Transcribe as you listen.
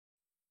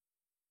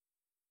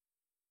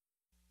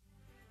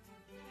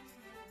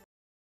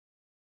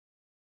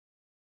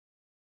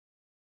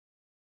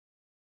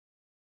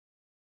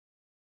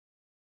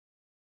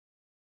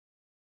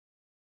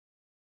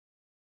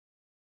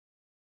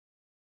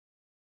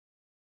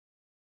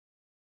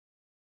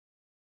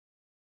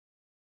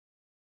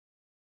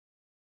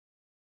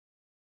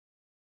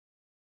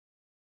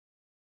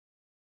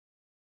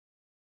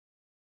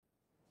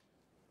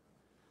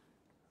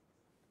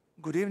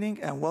Good evening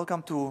and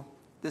welcome to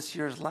this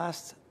year's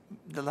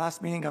the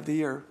last meeting of the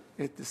year.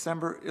 It's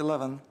December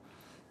 11,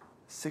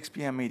 6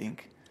 p.m. meeting.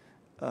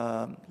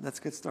 Let's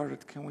get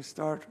started. Can we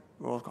start?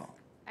 Roll call.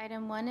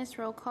 Item 1 is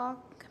roll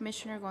call.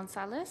 Commissioner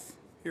Gonzalez.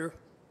 Here.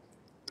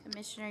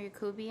 Commissioner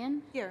Yakubian.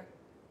 Here.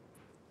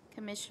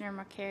 Commissioner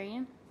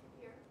Markarian.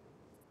 Here.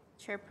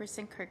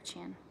 Chairperson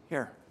Kirkchan.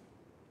 Here.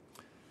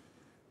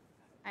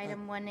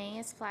 Item 1A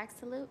is flag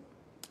salute.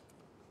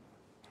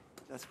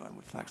 That's fine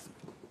with flag salute.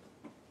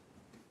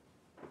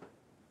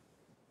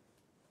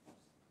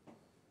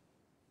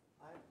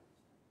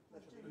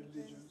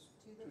 Allegiance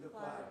to the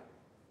flag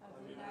of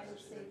the United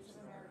States of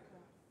America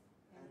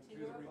and to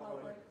the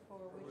republic for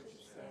which it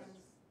stands,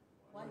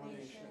 one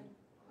nation,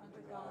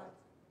 under God,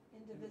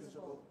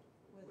 indivisible,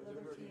 with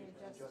liberty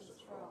and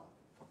justice for all.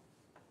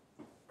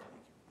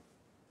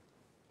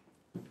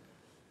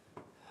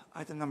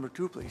 Item number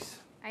 2, please.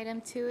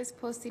 Item 2 is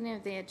posting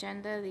of the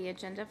agenda. The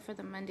agenda for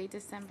the Monday,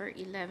 December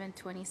 11,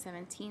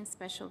 2017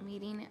 special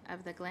meeting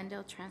of the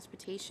Glendale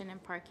Transportation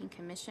and Parking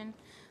Commission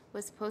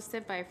was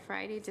posted by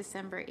Friday,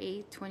 December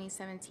 8,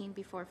 2017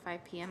 before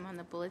 5 p.m. on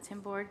the bulletin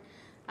board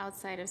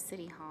outside of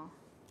City Hall.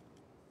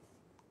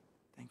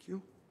 Thank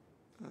you.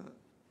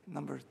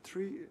 Number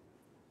 3.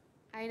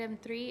 Item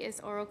 3 is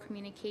oral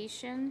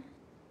communication.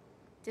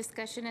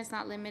 Discussion is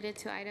not limited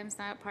to items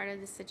not part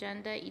of this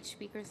agenda. Each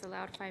speaker is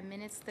allowed 5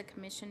 minutes. The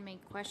commission may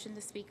question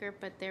the speaker,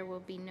 but there will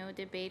be no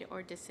debate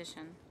or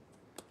decision.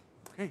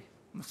 Okay,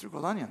 Mr.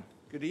 Golanian.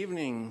 Good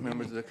evening,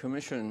 members of the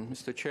commission,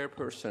 Mr.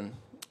 Chairperson.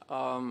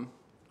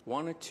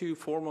 Wanted to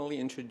formally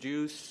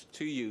introduce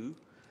to you,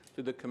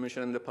 to the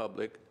commission and the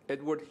public,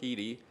 Edward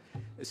Heedy,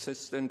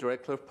 Assistant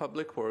Director of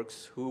Public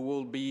Works, who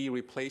will be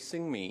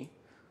replacing me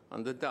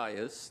on the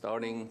dais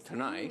starting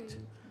tonight.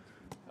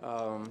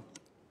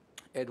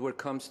 Edward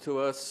comes to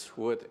us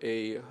with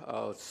a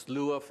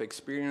slew of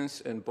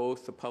experience in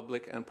both the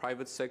public and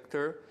private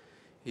sector.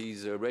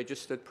 He's a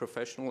registered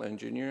professional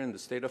engineer in the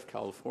state of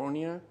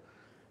California,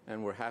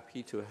 and we're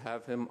happy to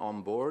have him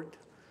on board.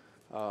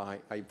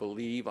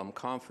 I'm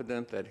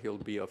confident that he'll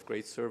be of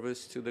great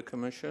service to the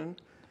commission.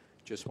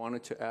 Just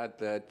wanted to add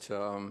that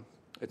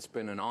it's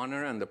been an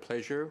honor and a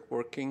pleasure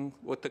working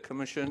with the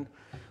commission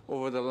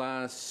over the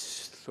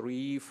last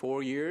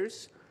 3-4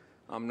 years.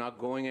 I'm not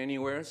going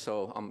anywhere,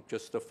 so I'm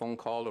just a phone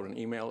call or an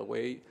email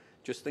away.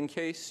 Just in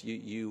case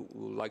you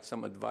would like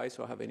some advice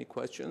or have any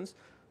questions,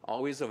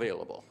 always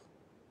available.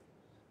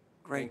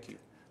 Great. Thank you.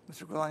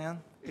 Mr. Golanian,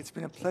 it's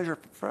been a pleasure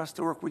for us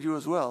to work with you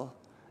as well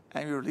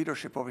and your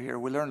leadership over here.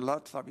 We learned a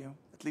lot from you.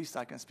 At least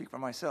I can speak for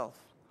myself.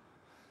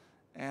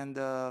 And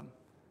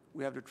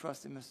we have the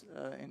trust in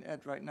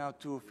Ed right now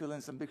to fill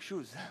in some big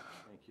shoes.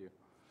 Thank you.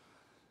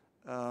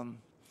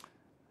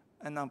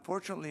 And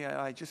unfortunately,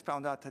 I just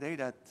found out today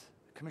that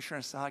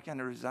Commissioner Sahakian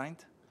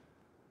resigned.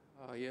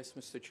 Yes,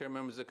 Mr. Chair,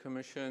 members of the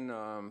commission,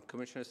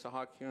 Commissioner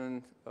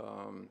Sahakian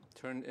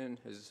turned in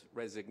his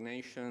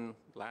resignation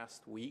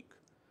last week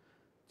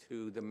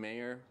to the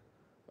mayor,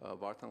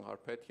 Vartan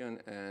Garpetian,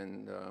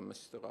 and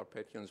Mr.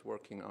 Garpetian is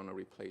working on a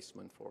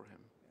replacement for him.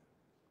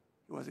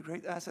 He was a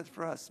great asset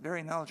for us,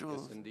 very knowledgeable.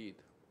 Yes, indeed.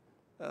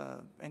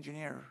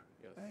 Engineer.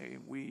 Yes.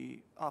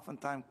 We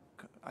oftentimes,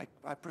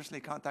 I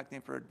personally contact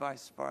him for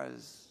advice as far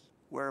as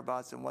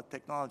whereabouts and what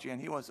technology, and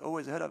he was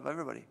always ahead of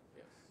everybody.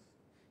 Yes.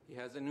 He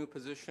has a new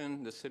position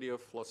in the city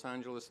of Los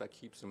Angeles that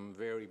keeps him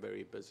very,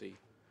 very busy.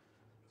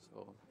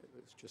 So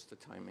it's just the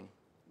timing.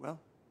 Well,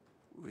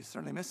 we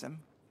certainly miss him.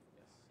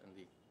 Yes,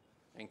 indeed.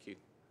 Thank you.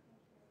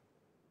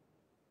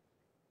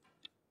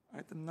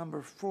 Item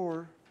number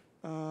 4.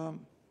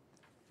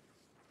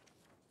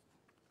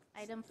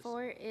 Item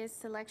 4 is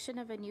selection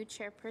of a new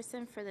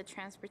chairperson for the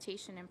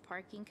Transportation and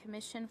Parking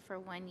Commission for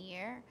 1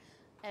 year.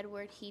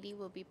 Edward Heedy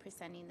will be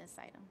presenting this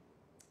item.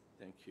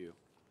 Thank you.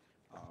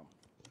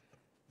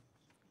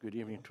 Good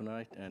evening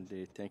tonight, and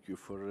thank you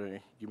for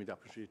giving me the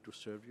opportunity to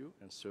serve you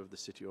and serve the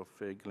city of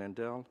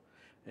Glendale.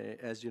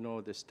 As you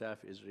know, the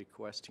staff is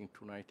requesting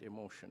tonight a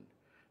motion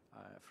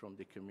from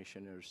the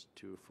commissioners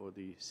for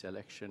the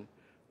selection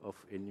of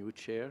a new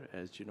chair.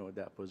 As you know,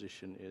 that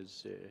position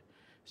is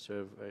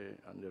serve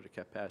under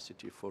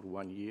capacity for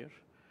 1 year,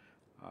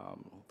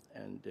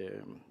 and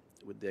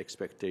with the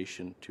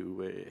expectation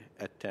to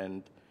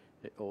attend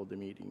all the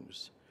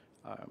meetings.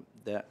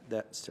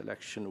 That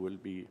selection will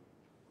be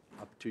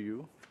up to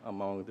you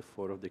among the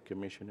 4 of the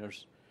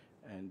commissioners,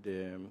 and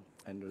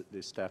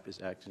the staff is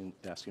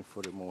asking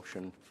for a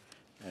motion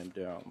and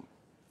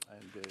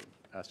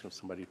asking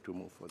somebody to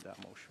move for that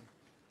motion.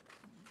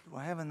 Do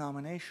I have a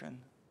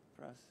nomination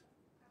for us?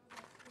 I would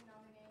like to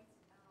nominate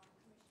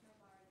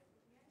Commissioner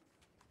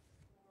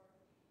for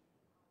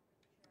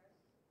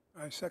the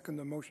chair. I second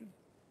the motion.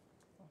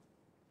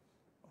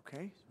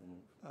 Okay.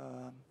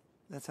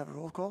 Let's have a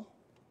roll call.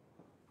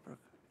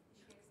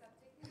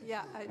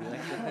 Yeah,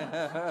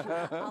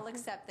 I'll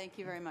accept. Thank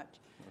you very much.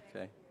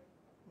 Okay.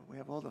 We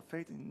have all the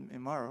faith in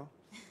Mauro.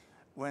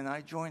 When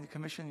I joined the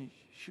commission,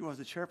 she was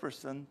the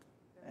chairperson,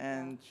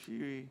 and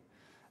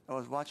I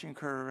was watching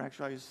her.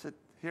 Actually, I used to sit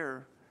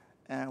here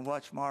and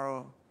watch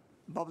Mauro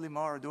Bubbly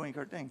Mara doing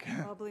her thing.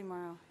 Bubbly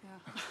Morrow,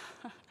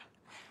 yeah.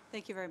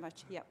 Thank you very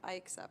much. Yep, I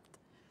accept.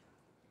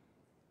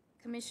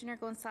 Commissioner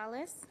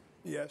Gonzalez,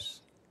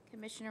 Yes.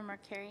 Commissioner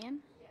Markarian.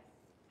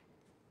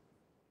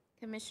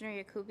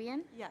 Commissioner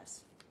Yakubian,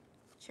 Yes.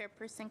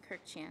 Chairperson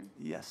Kirkjian.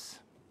 Yes.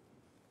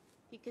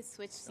 You could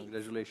switch seats.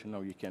 Congratulations.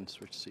 Now you can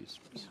switch seats,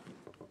 please.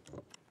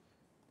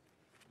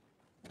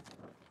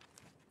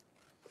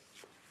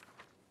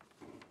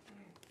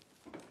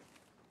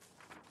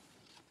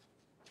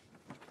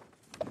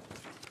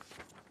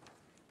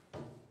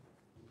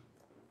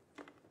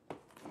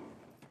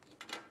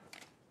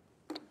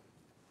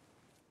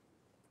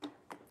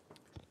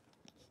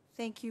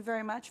 Thank you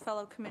very much,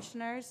 fellow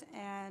commissioners,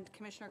 and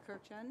Commissioner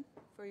Kirkjian,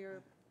 for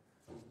your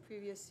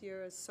previous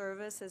year's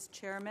service as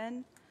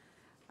chairman.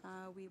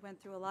 We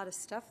went through a lot of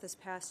stuff this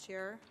past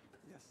year,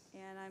 Yes.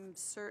 and I'm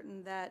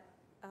certain that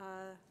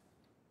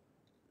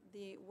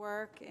the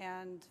work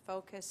and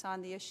focus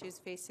on the issues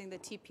facing the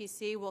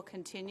TPC will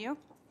continue.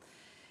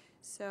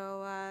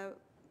 So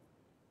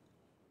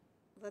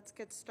let's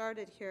get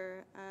started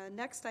here.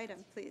 Next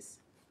item, please.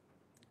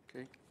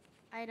 Okay.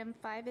 Item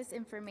 5 is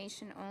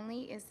information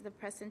only, is the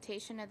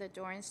presentation of the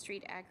Doran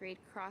Street Ag-Grade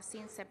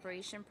Crossing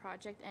Separation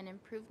Project and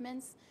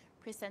improvements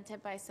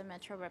presented by some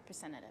Metro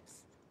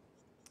representatives.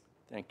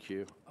 Thank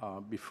you.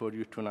 Before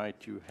you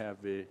tonight, you have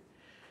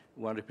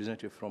one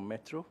representative from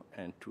Metro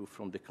and two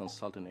from the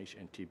consultant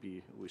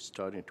HNTB. We're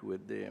starting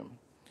with the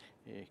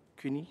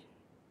Kuni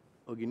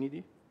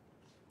Oginidi.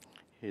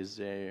 He's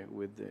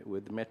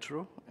with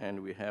Metro, and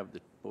we have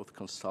both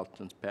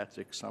consultants,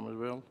 Patrick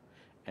Somerville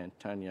and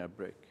Tanya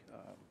Brick,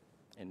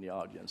 in the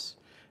audience,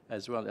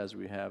 as well as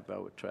we have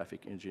our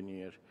traffic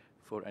engineer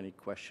for any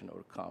question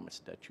or comments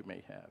that you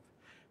may have.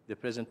 The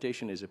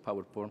presentation is a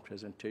PowerPoint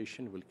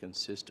presentation, will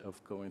consist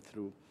of going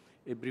through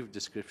a brief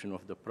description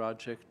of the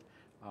project,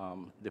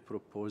 the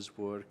proposed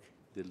work,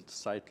 the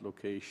site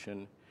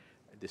location,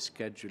 the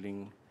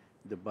scheduling,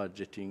 the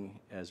budgeting,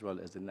 as well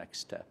as the next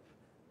step,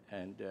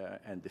 and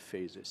the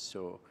phases.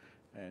 So,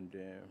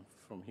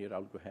 from here,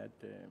 I'll go ahead,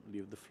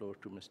 leave the floor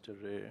to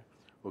Mr.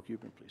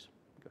 O'Cuban, please.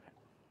 Go ahead.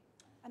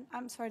 And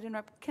I'm sorry to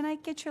interrupt. Can I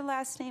get your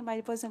last name?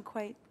 I wasn't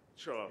quite.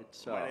 Sure.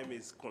 It's, My name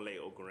is Kunle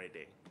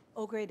Ogunrede.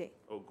 Ogrede.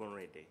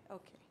 Ogunrede.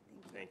 Okay.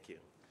 Thank you.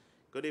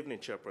 Good evening,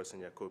 Chairperson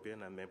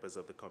Yakubian and members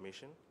of the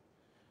Commission.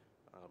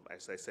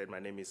 As I said, my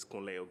name is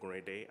Kunle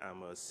Ogunrede.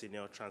 I'm a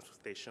Senior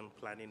Transportation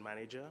Planning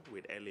Manager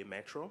with LA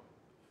Metro.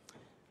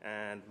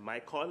 And my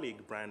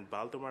colleague, Brian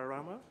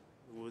Baldomarama,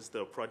 who's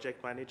the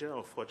project manager,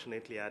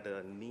 unfortunately had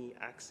a knee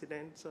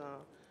accident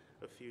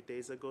a few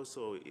days ago,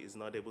 so he's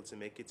not able to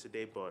make it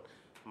today, but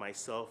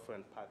myself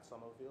and Pat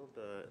Somerville,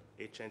 the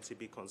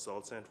HNTB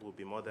consultant, will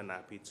be more than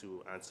happy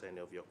to answer any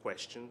of your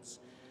questions.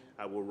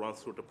 I will run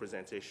through the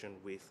presentation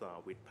with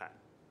Pat.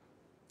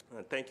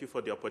 And thank you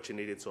for the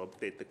opportunity to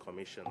update the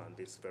Commission on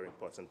this very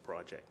important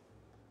project.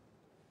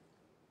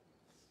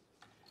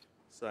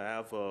 So I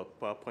have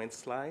PowerPoint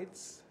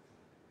slides.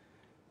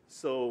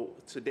 So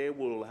today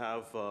we'll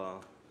have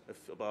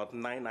about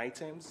 9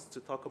 items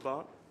to talk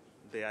about.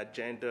 The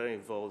agenda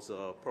involves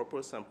a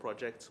purpose and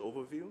project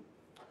overview,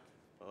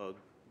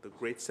 the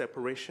Great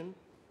Separation,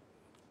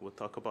 we'll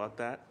talk about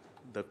that,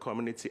 the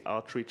community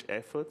outreach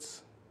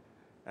efforts,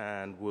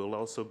 and we'll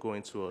also go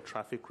into a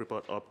traffic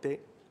report update.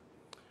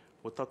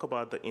 We'll talk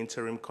about the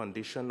interim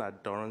condition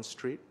at Doran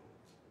Street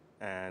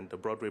and the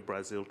Broadway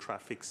Brazil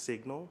traffic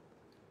signal,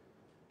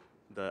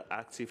 the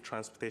active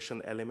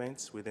transportation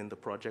elements within the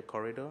project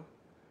corridor,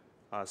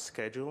 our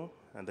schedule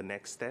and the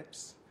next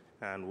steps,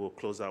 and we'll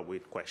close out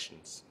with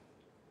questions.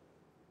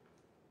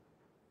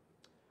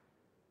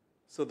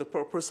 So the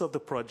purpose of the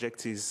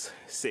project is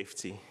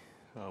safety.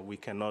 We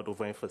cannot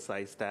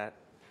overemphasize that.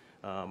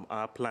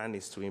 Our plan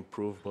is to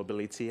improve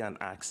mobility and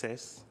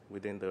access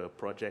within the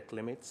project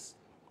limits.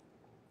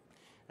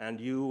 And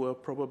you are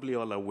probably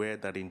all aware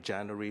that in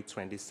January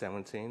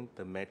 2017,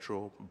 the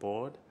Metro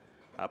Board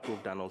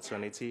approved an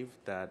alternative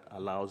that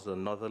allows a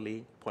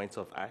northerly point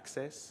of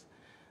access.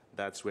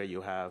 That's where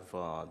you have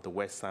the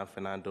West San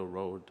Fernando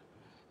Road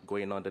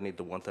going underneath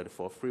the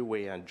 134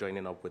 freeway and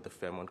joining up with the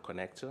Fairmont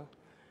Connector,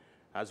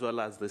 as well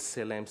as the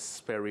Salem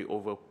Sperry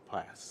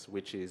Overpass,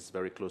 which is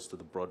very close to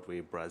the Broadway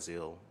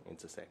Brazil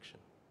intersection.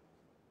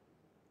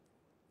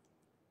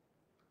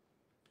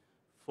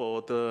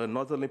 For the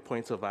northerly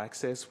point of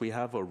access, we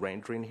have a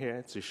rendering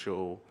here to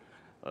show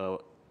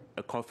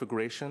a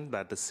configuration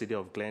that the City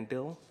of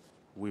Glendale,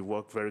 we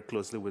work very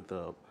closely with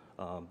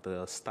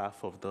the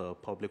staff of the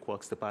Public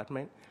Works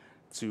Department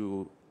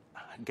to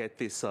get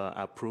this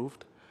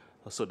approved.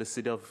 So the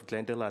City of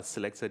Glendale has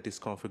selected this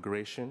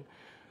configuration.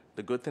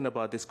 The good thing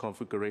about this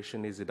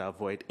configuration is it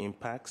avoids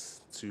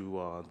impacts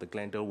to the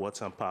Glendale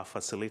Water and Power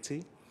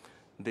Facility.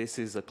 This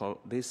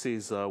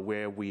is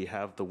where we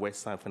have the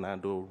West San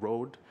Fernando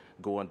Road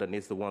go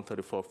underneath the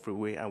 134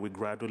 freeway, and we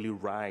gradually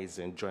rise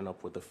and join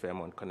up with the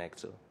Fairmont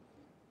Connector.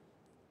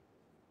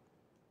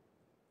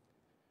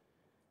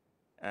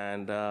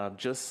 And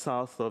just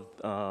south of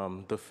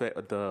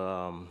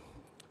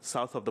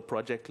south of the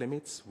project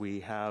limits, we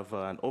have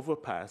an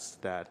overpass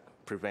that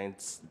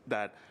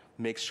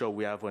makes sure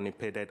we have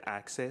unimpeded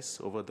access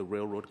over the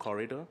railroad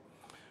corridor.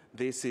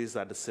 This is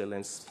at the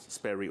Salem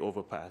Sperry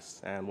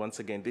overpass, and once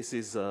again, this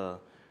is a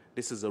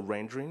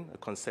rendering, a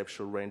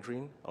conceptual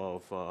rendering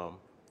of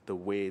the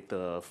way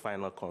the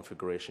final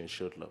configuration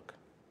should look.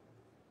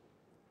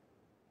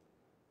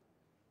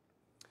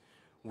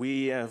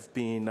 We have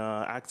been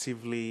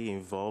actively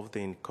involved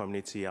in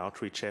community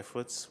outreach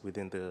efforts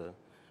within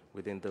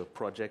the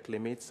project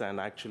limits, and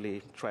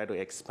actually try to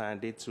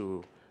expand it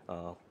to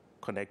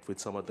connect with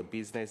some of the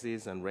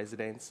businesses and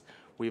residents.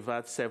 We've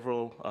had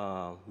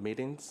several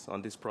meetings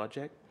on this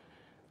project.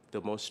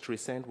 The most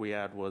recent we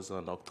had was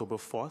on October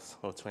 4th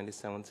of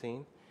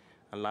 2017,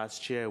 and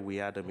last year we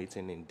had a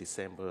meeting in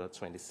December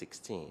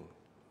 2016.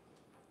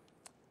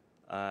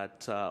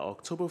 At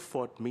October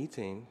 4th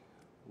meeting,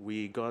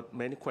 we got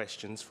many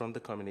questions from the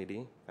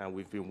community, and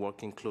we've been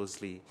working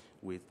closely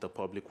with the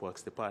Public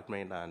Works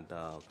Department and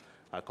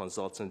our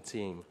consultant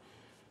team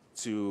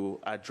to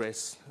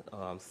address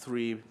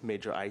three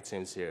major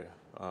items here.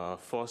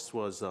 First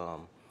was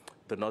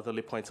the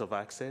northerly point of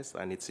access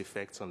and its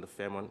effects on the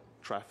Fairmont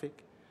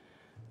traffic,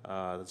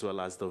 as well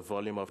as the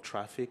volume of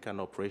traffic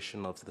and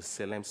operation of the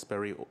Salem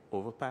Sperry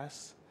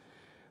overpass,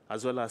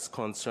 as well as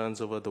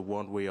concerns over the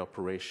one-way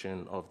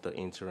operation of the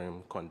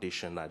interim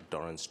condition at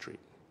Durham Street.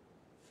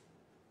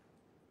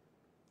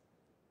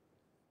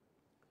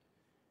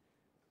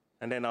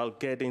 And then I'll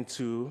get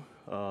into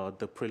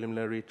the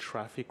preliminary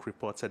traffic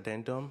reports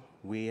addendum.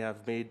 We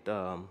have made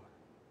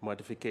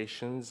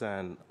modifications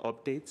and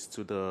updates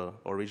to the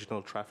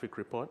original traffic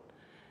report.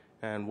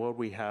 And what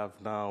we have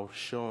now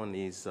shown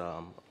is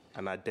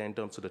an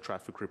addendum to the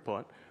traffic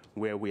report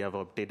where we have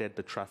updated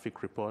the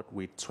traffic report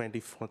with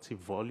 2040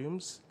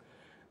 volumes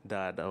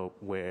that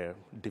were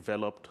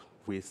developed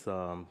with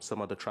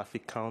some of the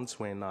traffic counts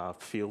when our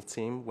field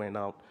team went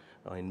out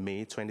in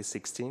May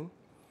 2016.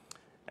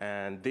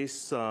 And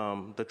this,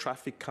 the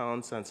traffic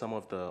counts and some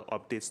of the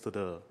updates to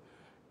the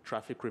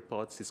traffic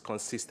reports is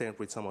consistent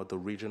with some of the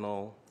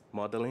regional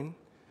modeling.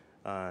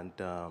 And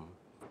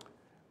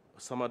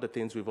some of the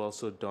things we've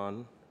also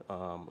done,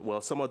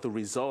 some of the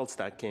results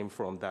that came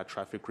from that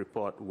traffic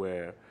report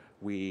where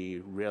we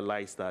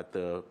realized that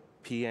the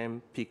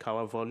PM peak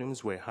hour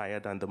volumes were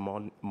higher than the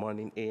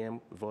morning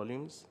AM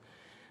volumes.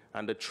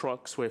 And the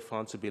trucks were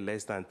found to be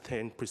less than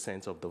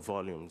 10% of the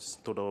volumes,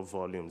 total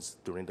volumes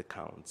during the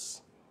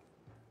counts.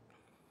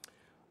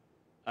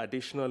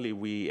 Additionally,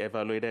 we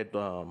evaluated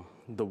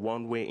the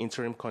one-way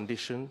interim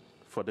condition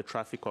for the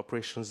traffic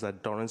operations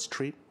at Durham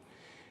Street.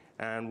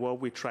 And what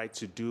we tried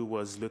to do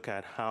was look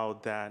at how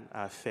that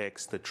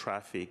affects the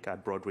traffic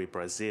at Broadway,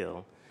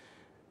 Brazil.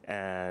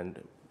 And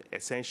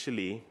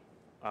essentially,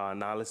 our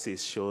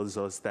analysis shows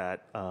us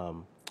that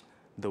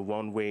the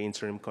one-way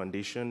interim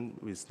condition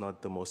is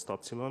not the most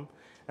optimum.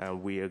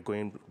 And we are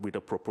going with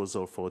a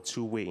proposal for a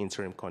two-way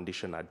interim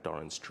condition at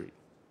Durham Street.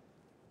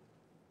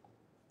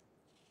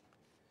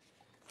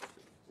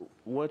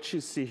 What you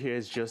see here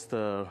is just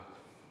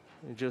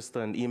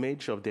an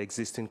image of the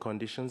existing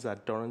conditions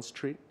at Durham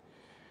Street.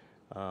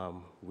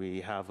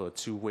 We have a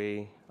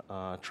two-way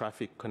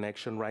traffic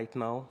connection right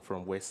now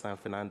from West San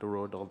Fernando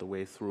Road all the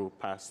way through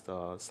past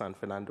San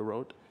Fernando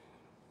Road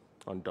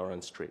on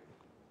Durham Street.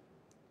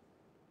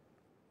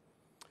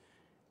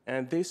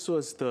 And this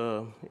was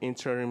the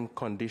interim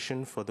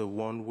condition for the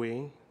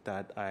one-way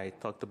that I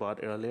talked about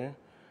earlier.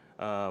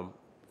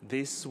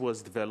 This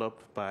was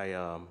developed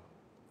by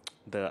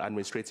the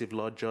administrative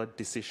law judge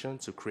decision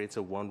to create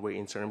a one-way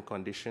interim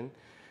condition.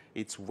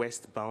 It's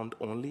westbound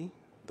only,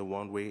 the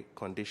one-way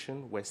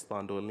condition,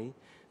 westbound only.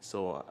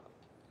 So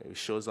it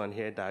shows on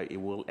here that it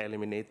will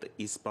eliminate the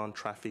eastbound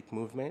traffic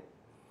movement.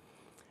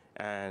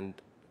 And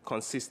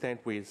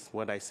consistent with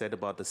what I said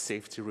about the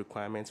safety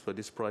requirements for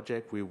this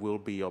project, we will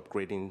be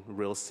upgrading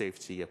rail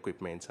safety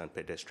equipment and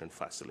pedestrian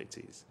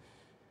facilities.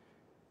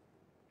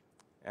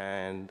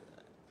 And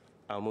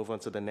I'll move on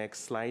to the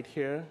next slide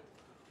here.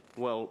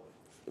 Well,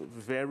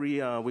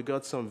 we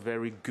got some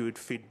very good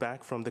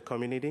feedback from the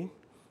community.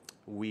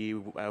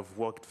 We have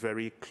worked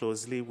very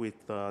closely with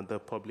the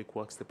Public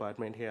Works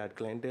Department here at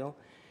Glendale.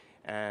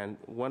 And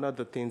one of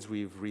the things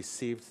we've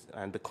received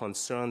and the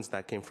concerns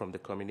that came from the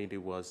community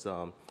was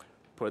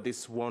for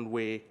this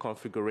one-way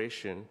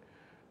configuration,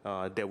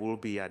 there will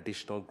be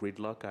additional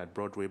gridlock at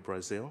Broadway,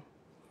 Brazil.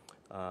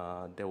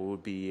 There will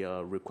be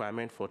a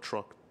requirement for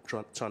truck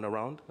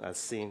turnaround, as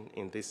seen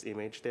in this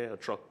image there, a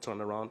truck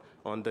turnaround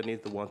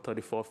underneath the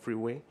 134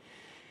 freeway.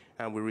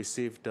 And we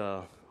received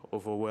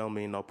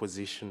overwhelming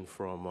opposition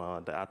from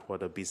the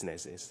Atwater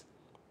businesses.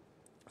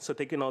 So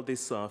taking all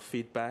this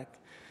feedback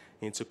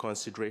into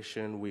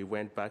consideration, we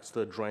went back to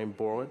the drawing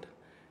board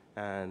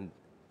and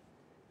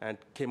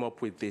came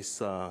up with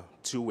this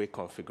two-way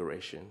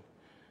configuration.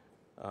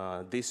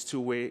 This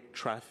two-way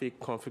traffic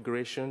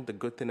configuration, the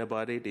good thing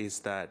about it is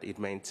that it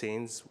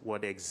maintains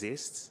what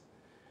exists.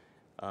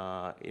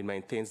 It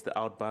maintains the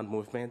outbound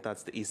movement,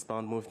 that's the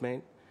eastbound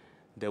movement.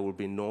 There will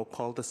be no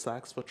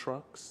cul-de-sacs for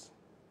trucks.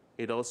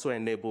 It also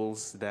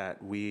enables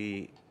that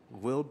we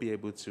will be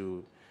able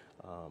to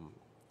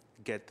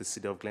get the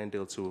city of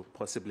Glendale to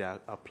possibly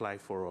apply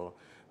for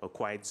a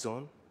quiet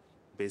zone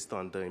based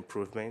on the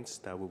improvements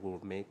that we will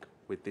make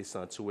with this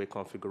two-way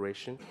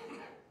configuration.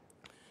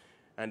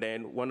 And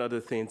then one of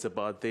the things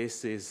about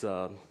this is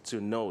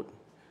to note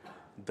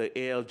the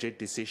ALJ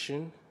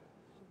decision.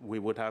 We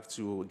would have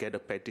to get a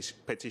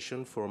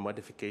petition for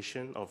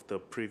modification of the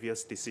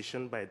previous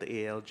decision by the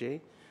ALJ,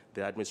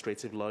 the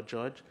administrative law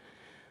judge.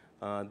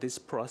 This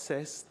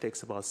process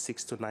takes about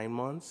 6 to 9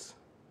 months,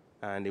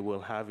 and it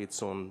will have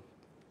its own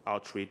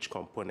outreach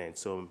component,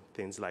 so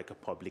things like a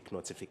public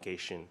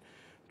notification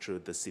through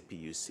the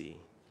CPUC,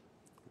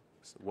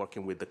 so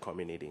working with the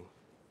community.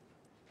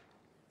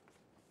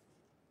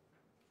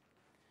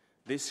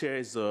 This here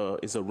is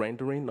a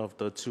rendering of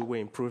the two-way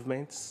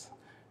improvements.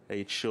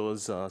 It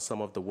shows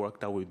some of the work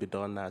that will be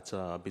done at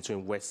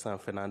between West San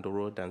Fernando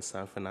Road and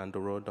San Fernando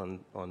Road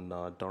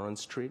on Durham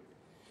Street.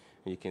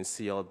 You can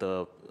see all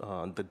the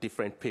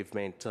different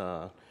pavement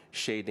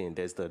shading.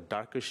 There's the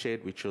darker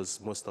shade, which shows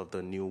most of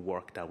the new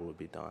work that will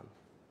be done.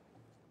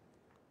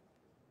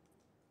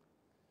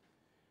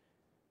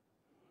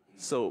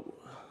 So,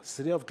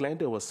 City of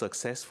Glendale was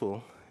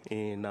successful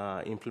in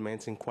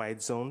implementing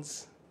quiet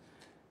zones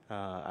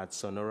at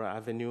Sonora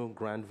Avenue,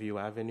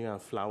 Grandview Avenue,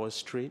 and Flower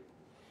Street.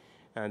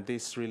 And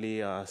this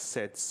really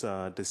sets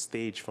the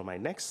stage for my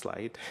next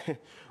slide,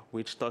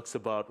 which talks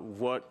about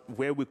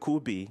where we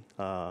could be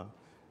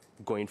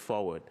going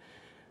forward.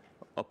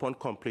 Upon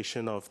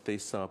completion of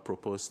this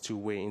proposed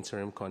two-way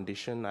interim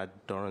condition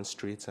at Durham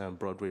Street and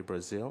Broadway,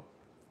 Brazil,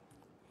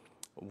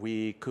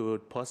 we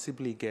could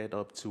possibly get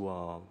up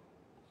to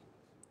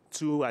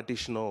 2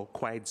 additional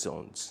quiet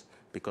zones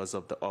because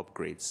of the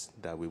upgrades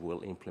that we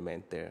will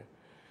implement there.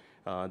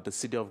 The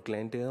City of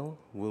Glendale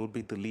will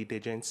be the lead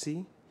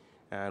agency,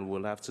 and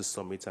we'll have to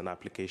submit an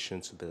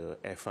application to the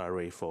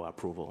FRA for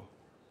approval.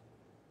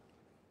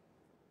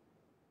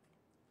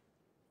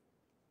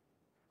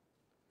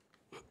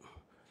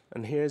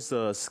 And here's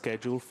a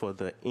schedule for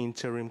the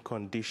interim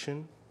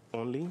condition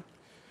only.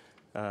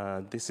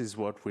 This is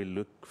what we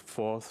look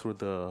for through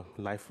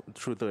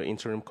the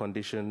interim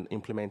condition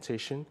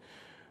implementation.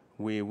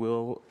 We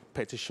will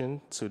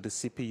petition to the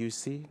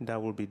CPUC.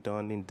 That will be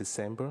done in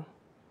December.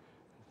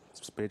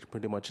 It's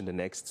pretty much in the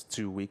next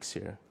 2 weeks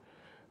here.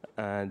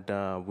 And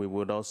we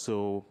would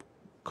also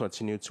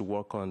continue to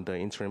work on the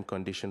interim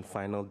condition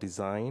final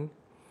design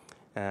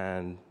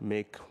and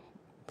make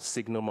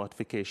signal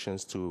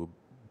modifications to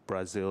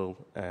Brazil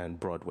and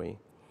Broadway.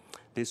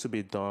 This will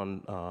be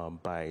done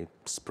by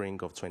spring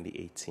of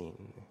 2018.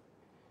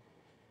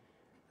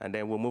 And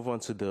then we'll move on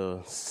to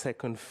the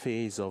second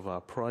phase of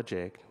our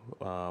project,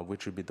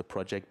 which will be the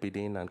project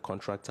bidding and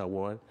contract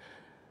award.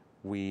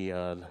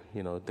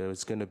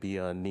 There's going to be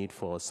a need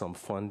for some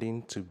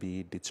funding to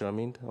be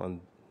determined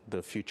on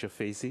the future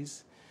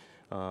phases.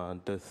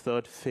 The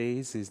third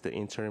phase is the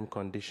interim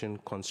condition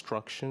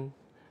construction.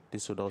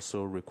 This would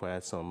also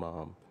require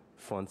some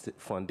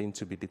funding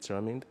to be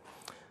determined.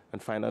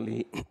 And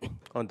finally,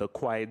 on the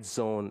quiet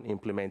zone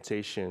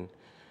implementation,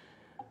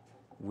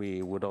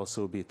 we would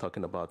also be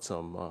talking about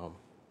some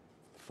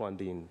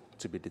funding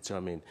to be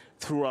determined.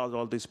 Throughout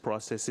all these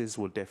processes,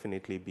 we'll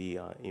definitely be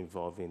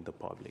involving the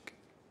public.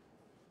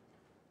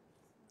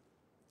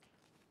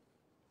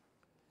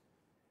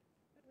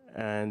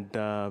 And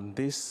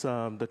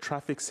the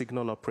traffic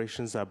signal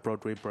operations at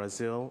Broadway,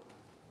 Brazil,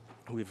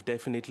 we've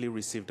definitely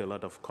received a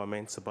lot of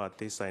comments about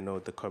this. I know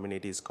the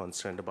community is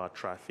concerned about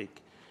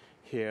traffic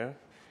here.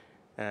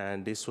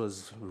 And this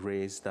was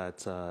raised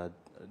at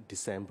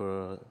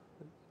December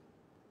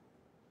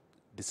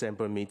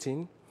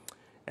meeting.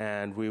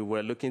 And we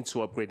were looking to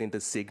upgrading the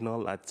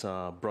signal at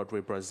Broadway,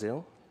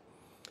 Brazil.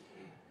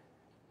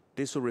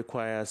 This will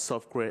require a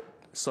software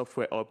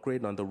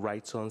upgrade on the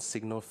right-turn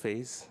signal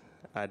phase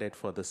added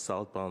for the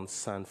southbound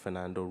San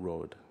Fernando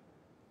Road.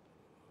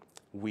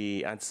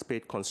 We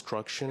anticipate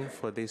construction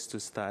for this to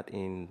start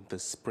in the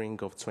spring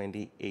of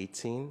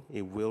 2018.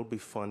 It will be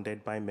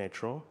funded by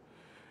Metro,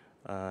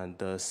 and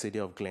the City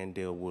of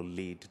Glendale will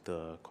lead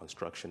the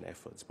construction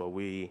efforts. But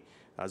we,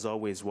 as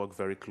always, work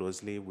very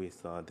closely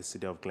with the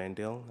City of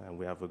Glendale, and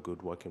we have a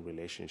good working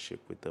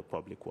relationship with the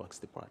Public Works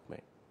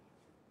Department.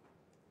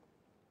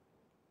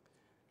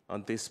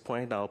 On this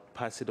point, I'll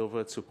pass it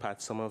over to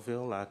Pat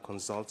Somerville, our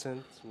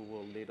consultant, who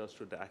will lead us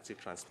through the active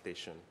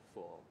transportation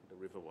for the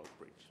Riverwalk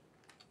Bridge.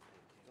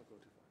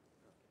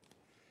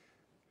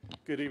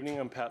 Good evening,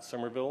 I'm Pat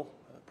Somerville,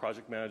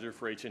 project manager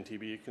for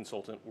HNTB,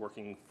 consultant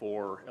working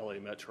for LA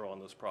Metro on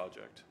this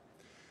project.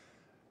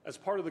 As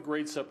part of the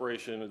grade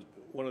separation,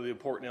 one of the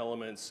important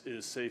elements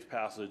is safe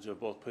passage of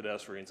both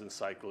pedestrians and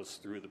cyclists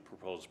through the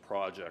proposed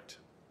project.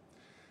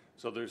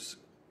 So there's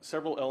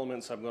several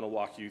elements I'm going to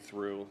walk you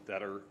through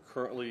that are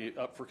currently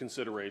up for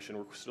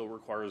consideration, still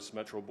requires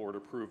Metro Board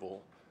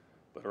approval,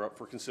 but are up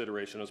for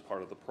consideration as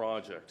part of the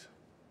project.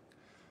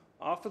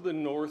 Off of the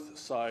north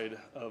side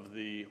of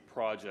the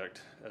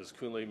project, as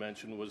Kunle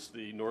mentioned, was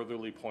the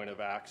northerly point of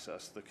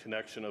access, the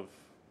connection of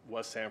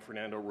West San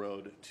Fernando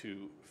Road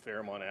to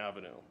Fairmont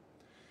Avenue.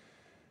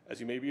 As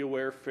you may be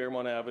aware,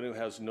 Fairmont Avenue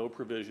has no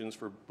provisions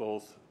for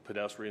both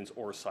pedestrians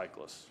or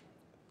cyclists.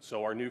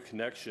 So our new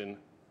connection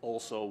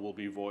also will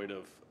be void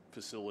of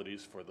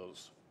facilities for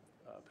those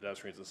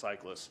pedestrians and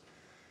cyclists.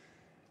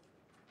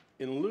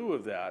 In lieu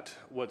of that,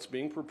 what's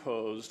being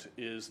proposed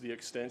is the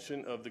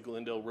extension of the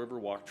Glendale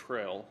Riverwalk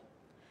Trail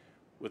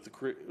with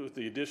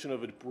the addition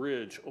of a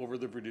bridge over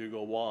the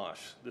Verdugo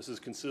Wash. This is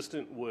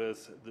consistent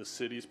with the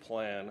city's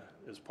plan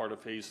as part of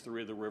Phase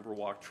 3 of the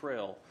Riverwalk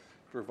Trail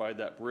to provide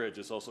that bridge.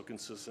 It's also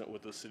consistent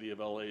with the City of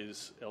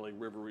LA's LA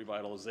River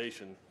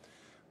revitalization.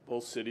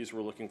 Both cities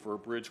were looking for a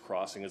bridge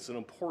crossing. It's an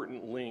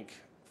important link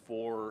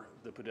for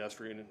the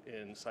pedestrian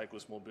and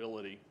cyclist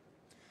mobility.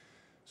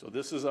 So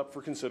this is up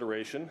for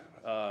consideration.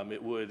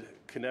 It would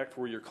connect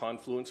where your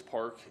Confluence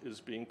Park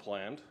is being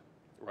planned,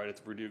 right at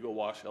the Verdugo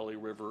Wash LA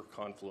River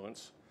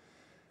confluence,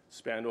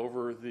 span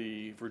over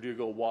the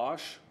Verdugo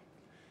Wash,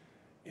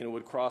 and it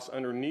would cross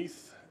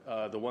underneath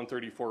the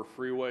 134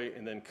 freeway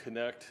and then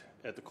connect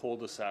at the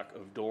cul-de-sac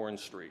of Doran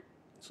Street.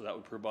 So that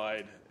would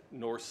provide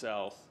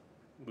north-south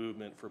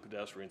movement for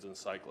pedestrians and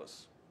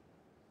cyclists.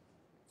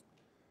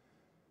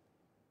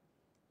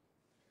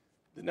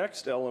 The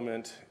next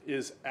element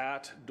is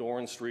at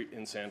Doran Street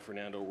in San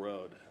Fernando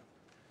Road.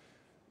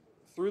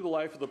 Through the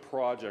life of the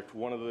project,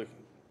 one of the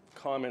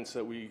comments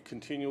that we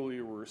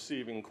continually were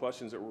receiving,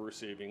 questions that we're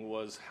receiving,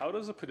 was how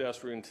does a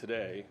pedestrian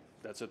today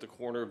that's at the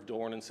corner of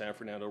Doran and San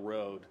Fernando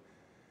Road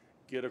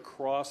get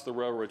across the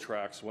railroad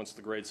tracks once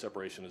the grade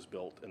separation is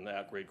built and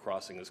that grade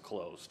crossing is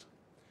closed?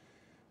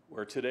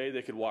 Where today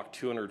they could walk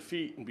 200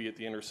 feet and be at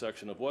the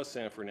intersection of West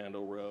San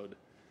Fernando Road.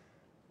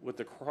 With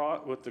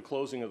the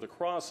closing of the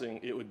crossing,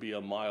 it would be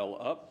a mile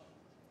up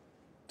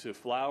to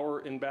Flower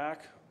and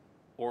back,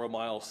 or a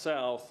mile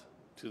south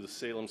to the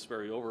Salem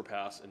Sperry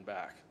overpass and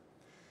back.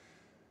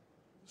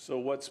 So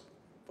what's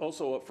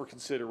also up for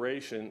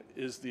consideration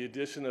is the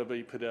addition of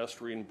a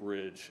pedestrian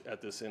bridge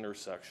at this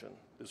intersection.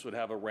 This would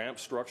have a ramp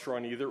structure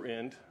on either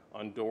end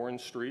on Doran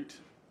Street,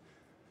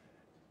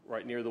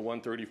 right near the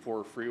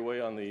 134 freeway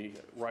on the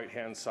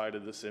right-hand side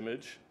of this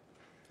image.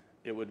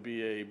 It would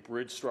be a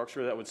bridge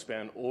structure that would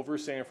span over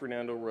San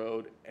Fernando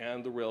Road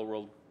and the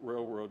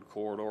railroad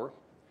corridor,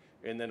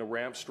 and then a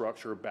ramp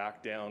structure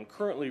back down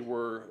currently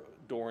where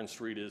Doran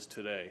Street is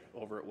today,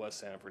 over at West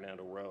San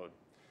Fernando Road.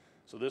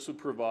 So this would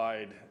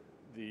provide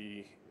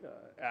the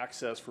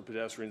access for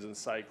pedestrians and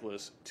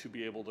cyclists to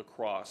be able to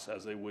cross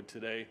as they would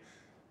today.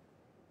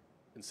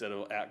 Instead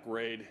of at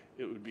grade,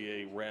 it would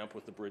be a ramp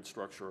with the bridge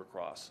structure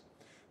across.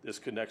 This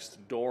connects to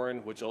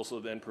Doran, which also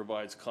then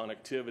provides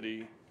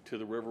connectivity to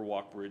the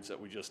Riverwalk Bridge that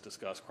we just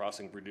discussed,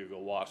 crossing Verdugo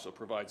Wash. So it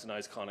provides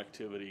nice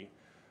connectivity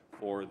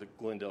for the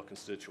Glendale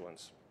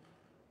constituents.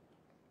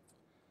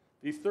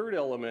 The third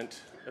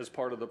element as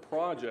part of the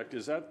project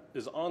is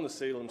on the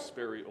Salem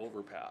Sperry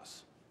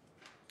overpass.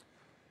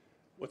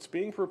 What's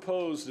being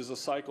proposed is a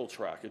cycle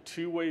track, a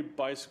two-way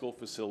bicycle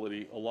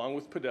facility along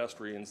with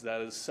pedestrians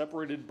that is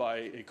separated by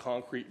a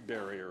concrete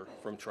barrier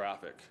from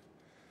traffic.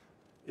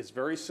 It's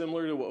very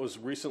similar to what was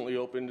recently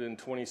opened in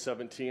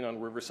 2017 on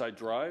Riverside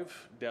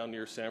Drive, down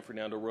near San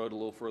Fernando Road, a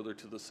little further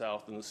to the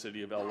south in the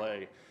city of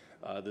LA.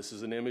 This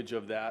is an image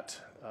of that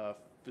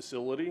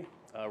facility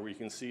where you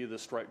can see the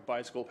striped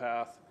bicycle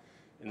path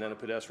and then a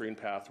pedestrian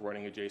path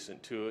running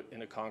adjacent to it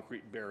in a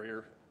concrete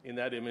barrier. In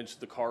that image,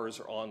 the cars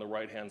are on the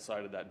right-hand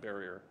side of that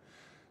barrier.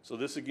 So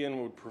this again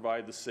would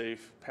provide the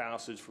safe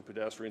passage for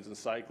pedestrians and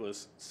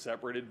cyclists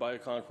separated by a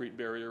concrete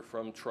barrier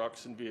from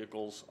trucks and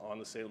vehicles on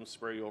the Salem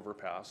Sperry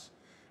overpass.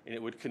 And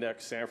it would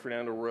connect San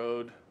Fernando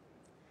Road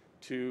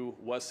to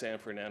West San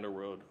Fernando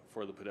Road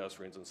for the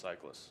pedestrians and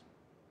cyclists.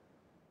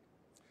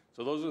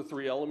 So those are the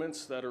three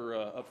elements that are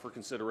up for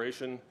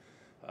consideration.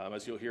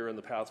 As you'll hear in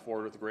the path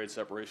forward with the grade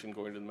separation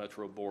going to the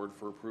Metro Board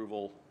for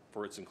approval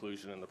for its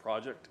inclusion in the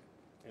project.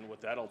 And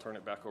with that, I'll turn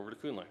it back over to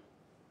Kunle.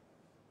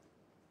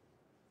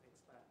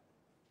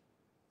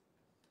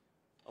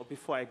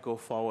 Before I go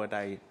forward,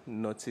 I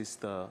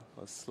noticed a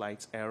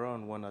slight error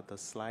on one of the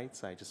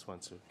slides. I just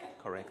want to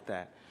correct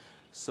that.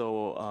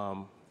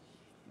 So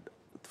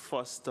the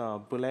first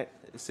bullet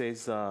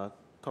says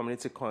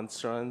community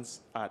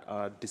concerns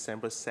at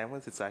December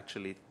 7th. It's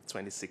actually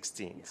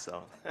 2016.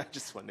 So I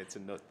just wanted to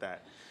note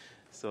that.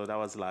 So that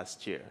was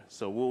last year.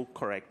 So we'll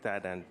correct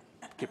that and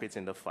keep it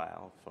in the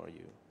file for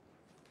you.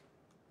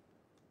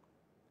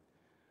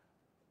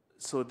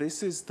 So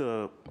this is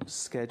the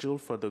schedule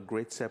for the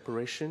grade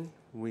separation.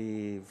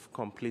 We've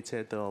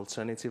completed the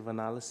alternative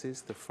analysis,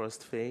 the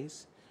first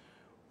phase.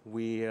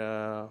 We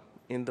are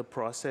in the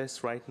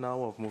process right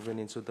now of moving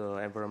into the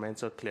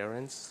environmental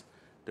clearance,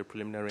 the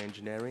preliminary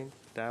engineering.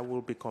 That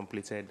will be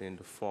completed in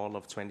the fall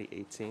of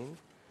 2018.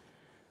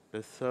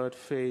 The third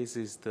phase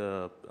is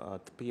the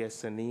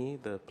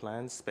PSNE, the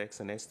plans,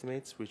 specs, and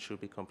estimates, which will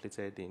be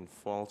completed in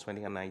fall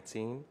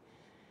 2019.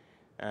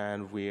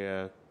 And we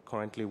are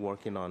currently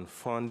working on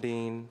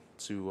funding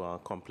to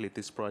complete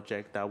this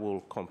project. That will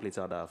complete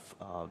out of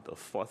the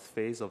fourth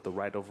phase of the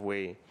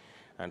right-of-way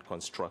and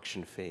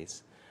construction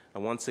phase.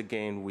 And once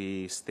again,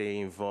 we stay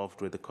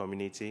involved with the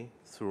community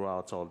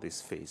throughout all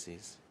these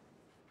phases.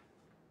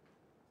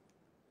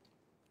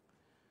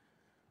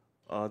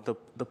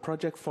 The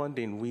project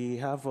funding, we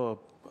have a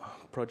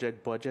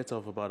project budget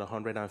of about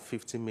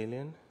 150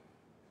 million.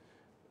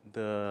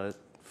 The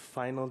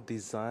final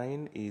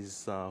design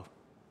is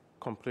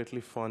completely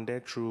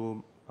funded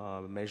through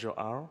Measure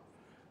R,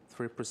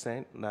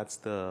 3%. That's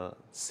the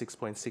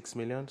 6.6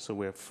 million. So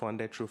we're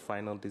funded through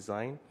final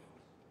design.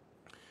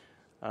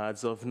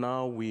 As of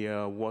now, we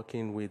are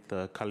working with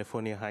the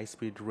California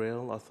High-Speed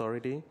Rail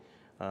Authority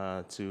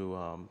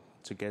to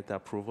get the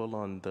approval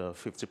on the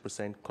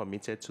 50%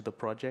 committed to the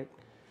project.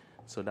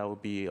 So that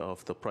would be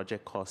of the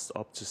project cost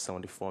up to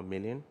 74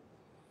 million.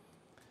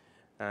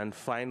 And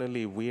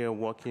finally, we are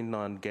working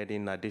on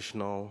getting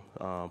additional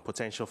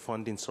potential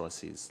funding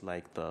sources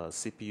like the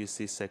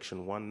CPUC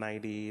Section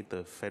 190,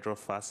 the Federal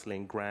Fast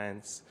Lane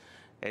grants,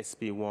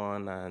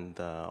 SB1, and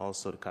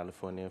also the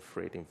California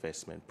Freight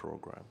Investment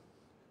Program.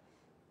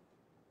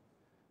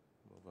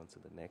 Move on to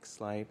the next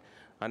slide.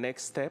 Our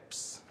next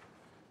steps.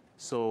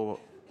 So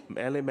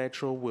LA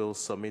Metro will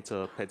submit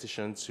a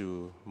petition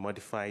to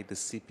modify the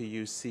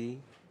CPUC,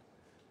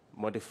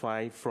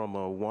 modify from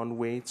a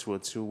one-way to a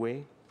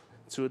two-way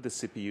to the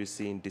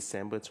CPUC in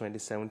December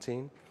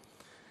 2017.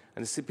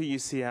 And the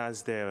CPUC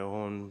has their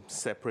own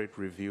separate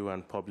review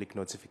and public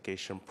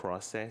notification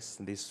process.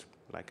 This,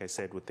 like I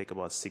said, would take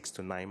about 6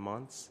 to 9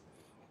 months.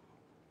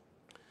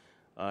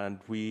 And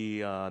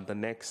the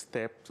next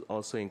step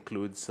also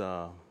includes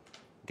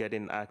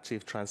getting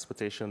active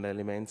transportation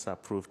elements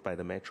approved by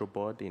the Metro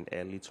Board in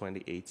early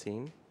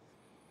 2018.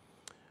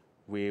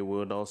 We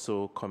would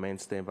also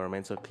commence the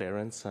environmental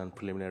clearance and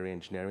preliminary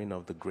engineering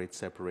of the grade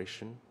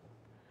separation.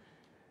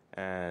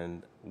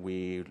 And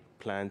we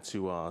plan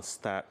to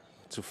start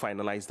to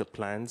finalize the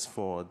plans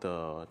for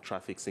the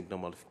traffic signal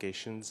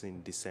modifications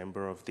in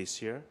December of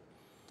this year.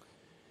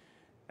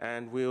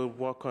 And we'll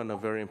work on a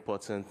very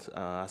important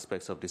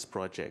aspects of this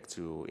project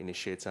to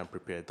initiate and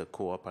prepare the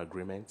co-op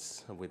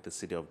agreements with the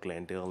city of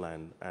Glendale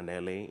and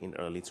LA in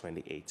early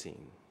 2018.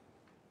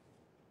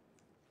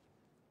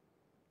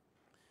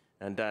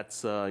 And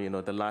that's,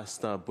 the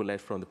last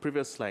bullet from the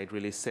previous slide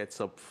really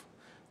sets up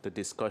the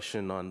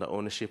discussion on the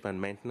ownership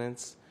and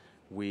maintenance.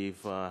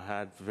 We've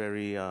had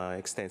very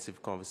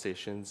extensive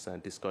conversations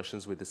and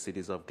discussions with the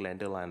cities of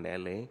Glendale and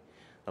LA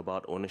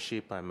about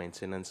ownership and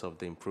maintenance of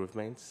the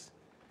improvements.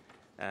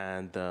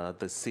 And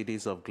the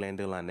cities of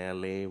Glendale and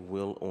LA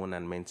will own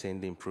and maintain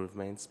the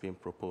improvements being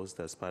proposed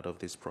as part of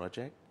this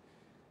project,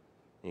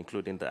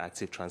 including the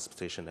active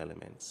transportation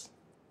elements.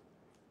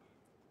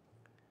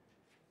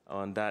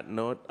 On that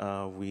note,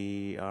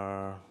 we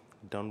are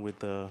done with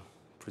the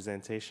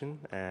presentation,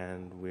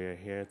 and we're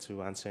here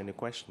to answer any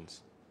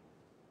questions.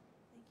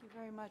 Thank you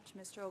very much,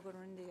 Mr.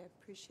 Ogurundi. I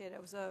appreciate it.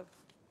 It was a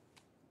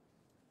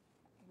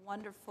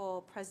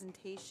wonderful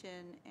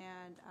presentation,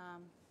 and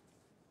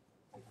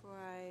before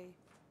I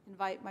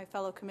invite my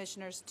fellow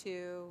commissioners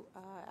to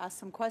ask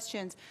some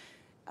questions,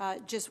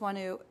 just want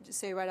to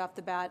say right off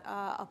the bat,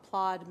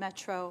 applaud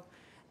Metro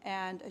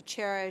and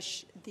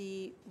cherish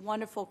the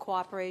wonderful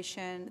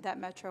cooperation that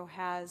Metro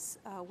has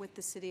with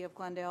the city of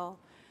Glendale,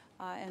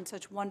 and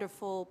such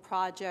wonderful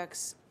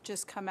projects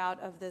just come out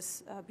of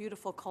this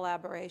beautiful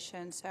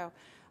collaboration. So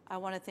I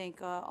want to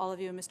thank all of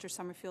you and Mr.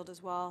 Summerfield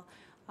as well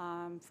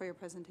for your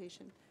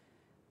presentation.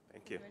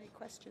 Thank you. Are there any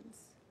questions?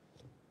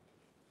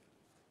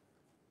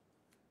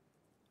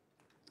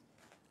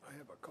 I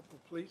have a couple,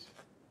 please.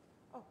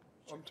 Oh,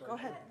 sure. I'm sorry. Go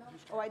ahead.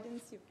 Oh, I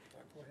didn't see you.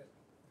 Go ahead.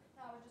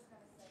 No, I was just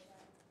going to say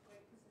that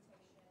great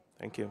presentation.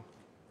 Thank you.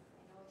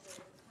 I know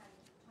the time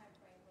frame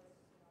was,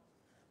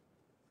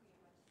 pretty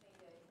much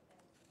stated,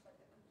 but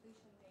the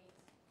completion date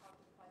of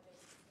the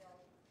project is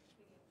still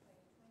beginning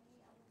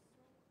 2020, I would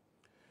assume.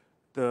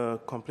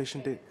 The completion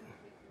date.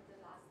 Complete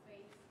the last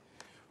phase.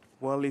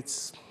 Well,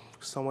 it's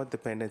somewhat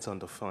dependent on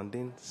the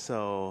funding.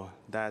 So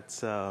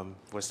that's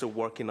we're still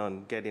working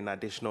on getting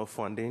additional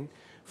funding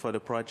for the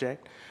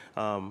project.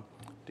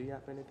 Do you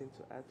have anything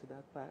to add to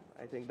that, Pat?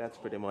 I think that's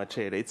pretty much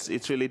it.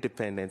 It's really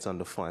dependent on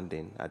the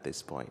funding at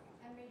this point.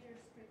 And major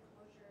street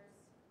closures,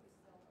 we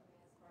still,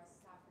 as far as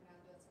San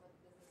Fernando, as what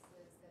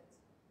businesses that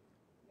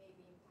may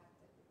be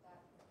impacted with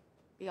that.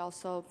 Be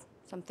also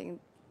something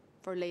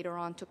for later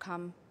on to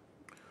come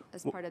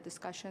as part of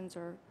discussions,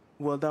 or?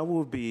 Well, that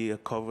will be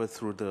covered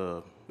through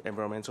the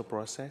environmental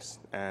process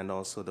and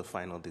also the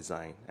final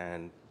design.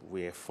 And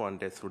we're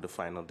funded through the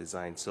final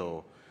design.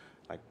 So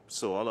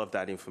all of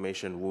that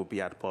information will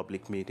be at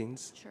public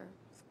meetings. Sure.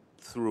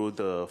 Through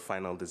the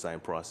final design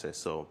process.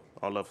 So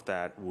all of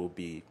that will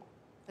be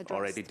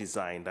already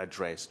designed,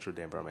 addressed through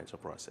the environmental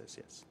process,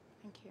 yes.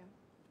 Thank you.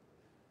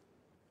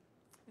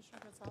 Commissioner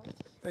Gonzalez?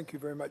 Thank you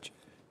very much.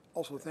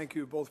 Also, thank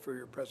you both for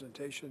your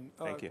presentation.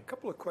 Thank you. A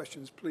couple of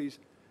questions, please.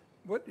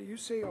 What do you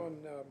say on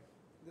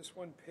this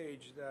one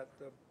page that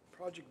the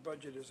project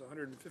budget is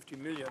 $150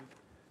 million,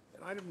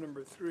 and item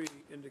number 3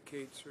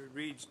 indicates or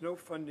reads, no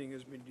funding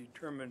has been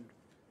determined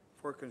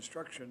for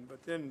construction,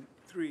 but then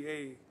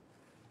 3A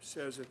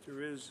says that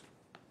there is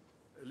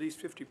at least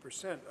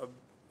 50%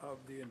 of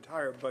the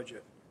entire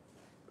budget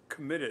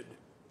committed.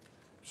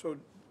 So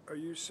are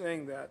you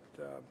saying that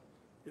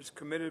it's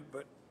committed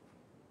but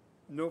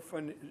no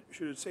fund,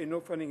 should it say no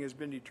funding has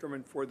been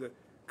determined for the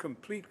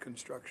complete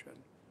construction?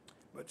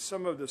 But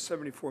some of the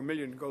 74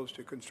 million goes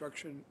to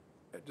construction,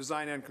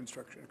 design and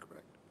construction,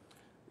 correct?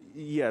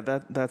 Yeah,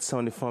 that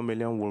 74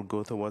 million will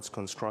go towards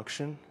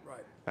construction.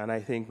 Right. And I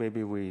think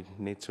maybe we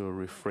need to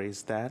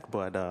rephrase that.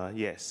 But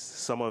yes,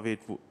 some of it,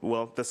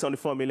 well, the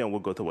 74 million will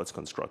go towards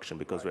construction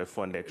because we're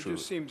funded It through.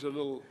 just seems a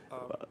little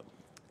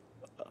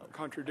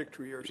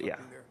contradictory or something Yeah,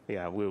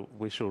 there. yeah,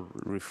 we should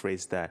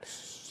rephrase that.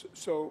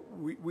 So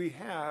we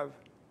have,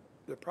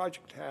 the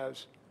project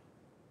has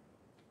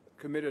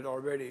committed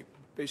already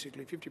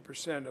basically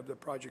 50% of the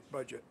project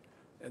budget,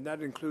 and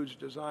that includes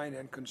design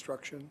and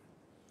construction,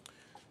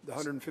 the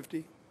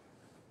 150?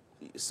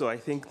 So I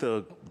think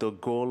the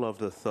goal of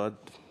the third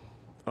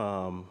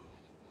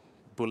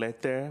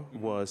bullet there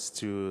was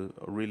to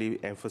really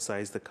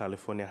emphasize the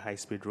California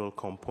high-speed rail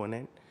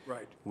component,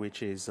 Right.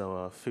 which is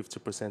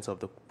 50% of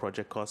the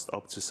project cost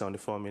up to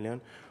 74 million.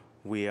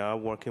 We are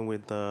working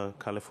with the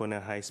California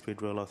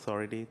High-Speed Rail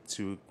Authority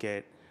to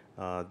get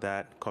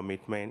that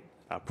commitment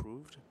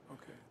approved.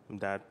 Okay.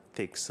 That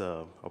takes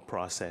a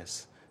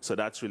process. So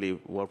that's really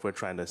what we're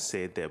trying to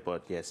say there.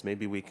 But yes,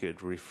 maybe we could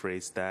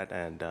rephrase that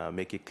and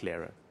make it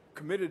clearer.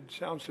 Committed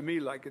sounds to me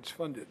like it's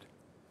funded.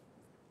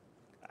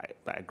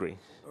 I agree.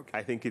 Okay.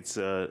 I think it's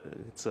a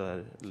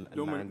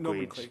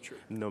language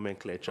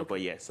nomenclature.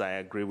 But yes, I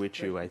agree with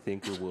you. I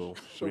think we will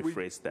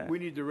rephrase that. We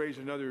need to raise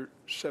another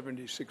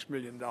 $76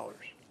 million.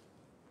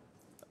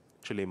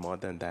 Actually, more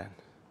than that.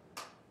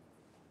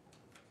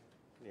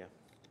 Yeah.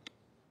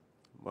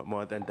 But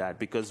more than that,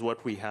 because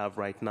what we have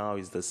right now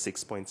is the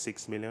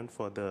 6.6 million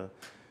for the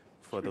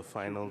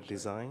final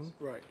design,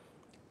 Right.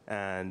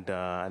 and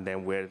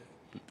then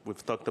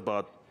we've talked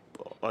about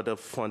other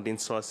funding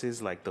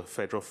sources like the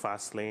federal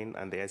fast lane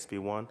and the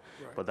SB1,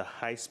 Right. but the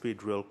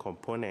high-speed rail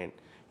component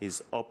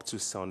is up to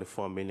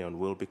 74 million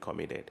will be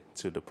committed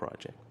to the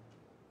project.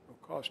 Will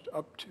cost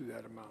up to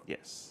that amount.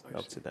 Yes, I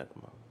up see. to that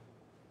amount.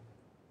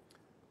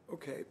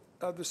 Okay.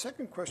 The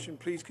second question,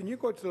 please. Can you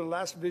go to the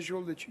last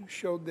visual that you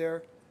showed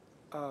there?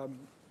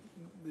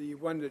 The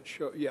one that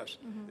showed, yes.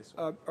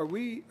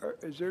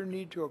 Is there a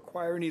need to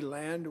acquire any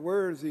land?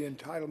 Where is the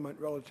entitlement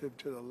relative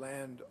to the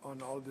land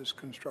on all this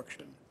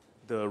construction?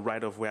 The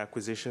right-of-way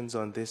acquisitions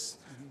on this,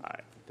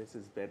 this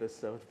is better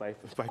served by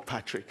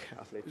Patrick.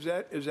 Is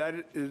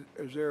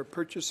there a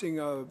purchasing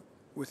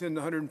within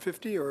the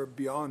 150 or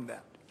beyond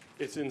that?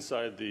 It's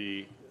inside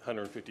the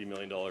 $150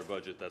 million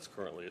budget that's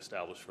currently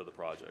established for the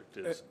project.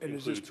 It And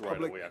is this includes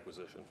right-of-way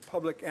acquisition.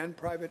 Public and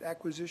private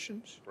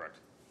acquisitions? Correct.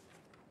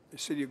 The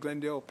city of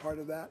Glendale part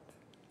of that?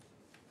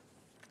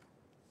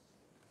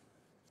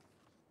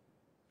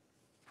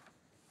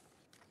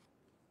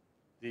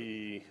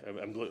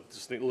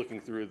 Just looking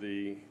through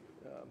the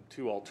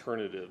two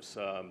alternatives.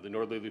 The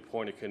northerly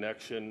point of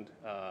connection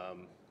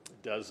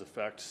does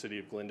affect City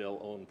of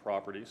Glendale-owned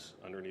properties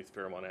underneath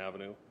Fairmont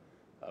Avenue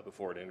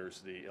before it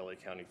enters the LA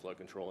County Flood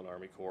Control and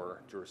Army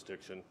Corps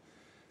jurisdiction.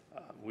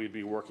 We'd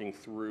be working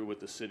through with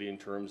the city in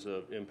terms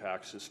of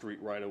impacts to street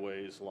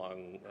right-of-ways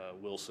along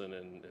Wilson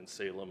and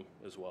Salem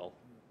as well.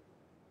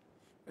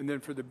 And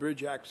then for the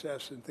bridge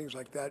access and things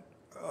like that,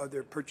 are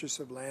there purchase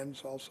of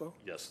lands also?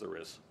 Yes, there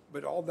is.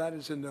 But all that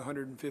is in the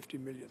 150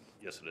 million?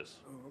 Yes, it is.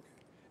 Oh,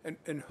 okay.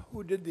 And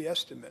who did the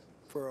estimate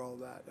for all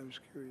that? I was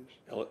curious.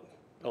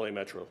 LA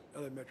Metro.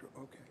 LA Metro,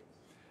 okay.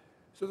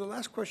 So the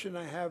last question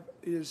I have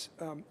is,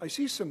 I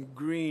see some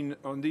green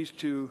on these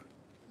two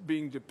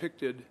being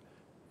depicted,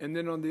 and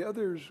then on the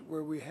others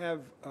where we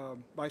have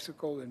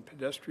bicycle and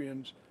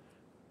pedestrians,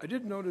 I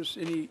didn't notice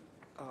any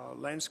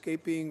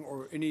landscaping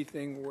or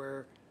anything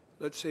where,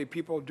 let's say,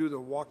 people do the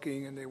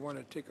walking and they want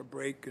to take a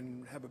break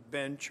and have a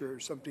bench or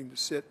something to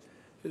sit.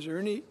 Is there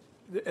any,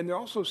 and there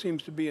also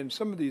seems to be in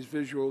some of these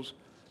visuals,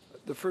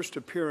 the first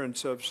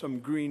appearance of some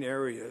green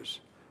areas.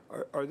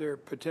 Are there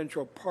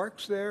potential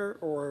parks there,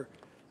 or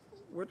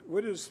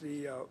what is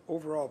the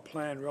overall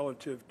plan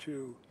relative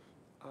to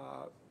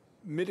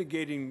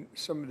mitigating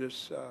some of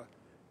this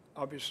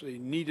obviously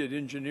needed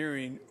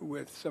engineering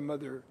with some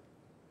other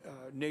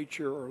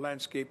nature or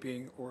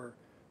landscaping or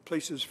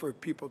places for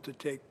people to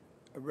take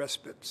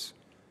respites?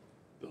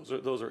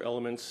 Those are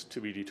elements to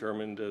be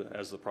determined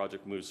as the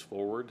project moves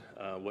forward.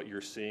 What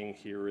you're seeing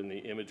here in the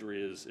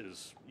imagery is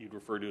you'd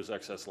refer to as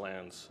excess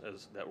lands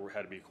that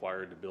had to be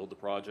acquired to build the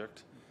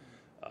project.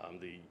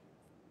 The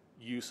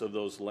use of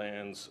those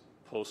lands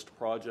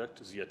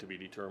post-project is yet to be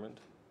determined.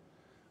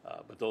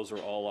 But those are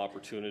all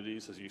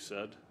opportunities, as you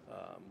said,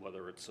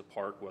 whether it's a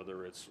park,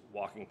 whether it's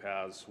walking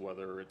paths,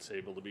 whether it's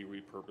able to be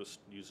repurposed,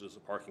 used as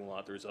a parking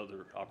lot. There's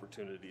other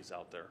opportunities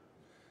out there.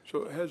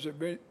 So has there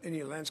been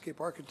any landscape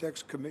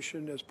architects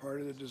commissioned as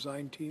part of the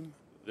design team?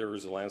 There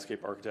is a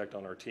landscape architect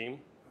on our team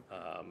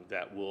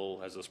that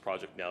will, as this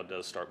project now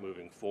does start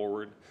moving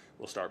forward,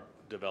 we'll start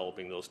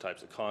developing those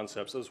types of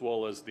concepts as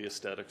well as the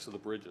aesthetics of the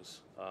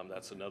bridges.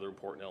 That's another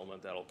important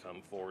element that'll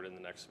come forward in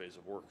the next phase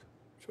of work.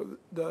 So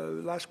the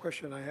last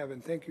question I have,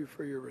 and thank you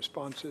for your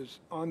responses,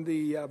 on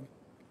the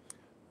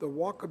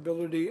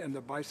walkability and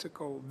the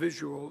bicycle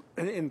visual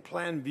in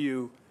plan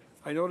view,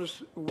 I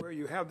noticed where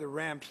you have the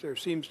ramps, there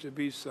seems to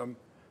be some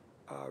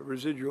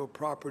residual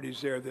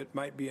properties there that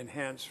might be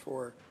enhanced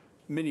for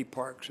mini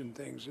parks and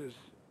things.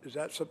 Is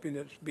that something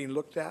that's being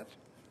looked at?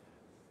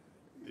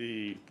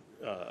 The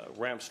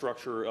ramp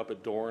structure up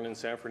at Dorn and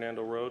San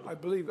Fernando Road? I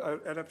believe,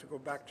 I'd have to go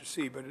back to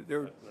see, but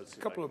there are Let's see a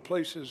if couple I of can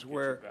places get you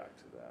where, back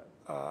to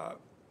that.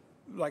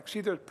 like,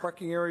 see there's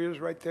parking areas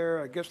right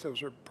there? I guess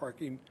those are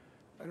parking.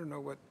 I don't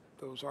know what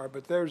those are,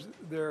 but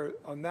there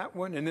on that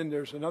one, and then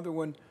there's another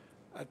one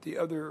at the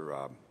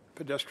other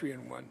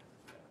pedestrian one.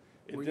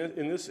 In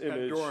this At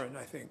image, Doran,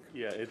 I think.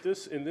 yeah,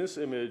 in this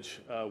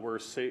image,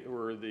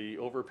 where the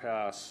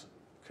overpass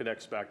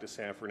connects back to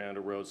San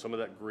Fernando Road, some of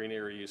that green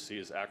area you see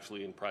is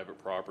actually in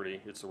private property.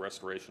 It's the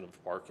restoration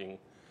of parking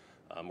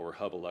where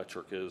Hub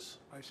Electric is.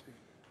 I see.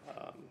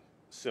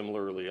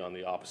 Similarly, on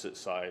the opposite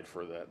side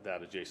for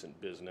that adjacent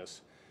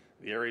business.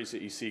 The areas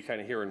that you see kind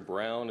of here in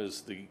brown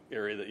is the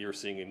area that you're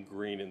seeing in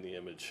green in the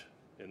image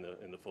in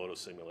the photo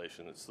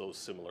simulation. It's those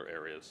similar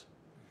areas.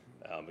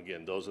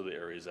 Again, those are the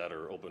areas that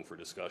are open for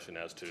discussion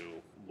as to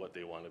what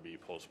they want to be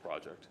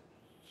post-project.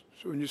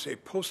 So when you say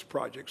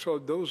post-project, so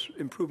those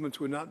improvements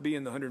would not be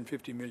in the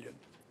 150 million?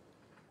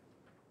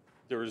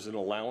 There is an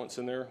allowance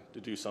in there to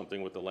do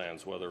something with the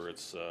lands, whether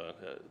it's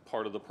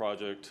part of the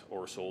project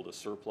or sold as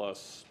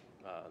surplus.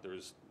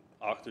 There's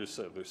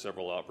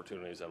several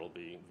opportunities that will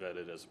be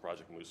vetted as the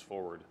project moves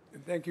forward.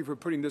 And thank you for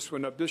putting this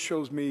one up. This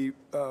shows me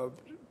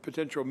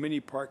potential mini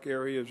park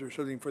areas or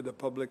something for the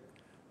public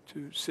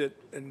to sit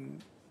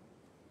and.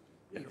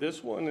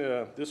 This one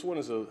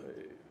is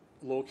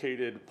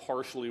located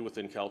partially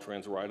within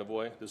Caltrans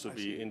right-of-way. This would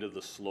be into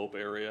the slope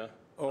area.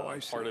 Oh, I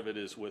see. Part of it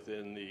is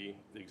within the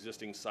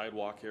existing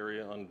sidewalk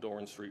area on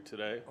Dorn Street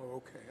today.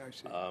 Oh, okay, I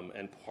see.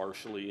 And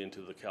partially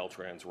into the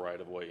Caltrans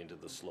right-of-way into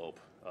the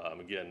slope.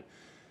 Again,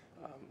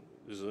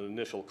 there's an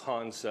initial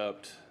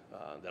concept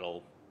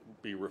that'll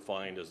be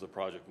refined as the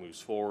project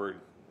moves forward.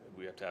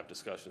 We have to have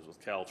discussions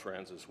with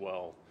Caltrans as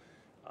well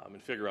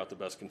and figure out the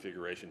best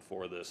configuration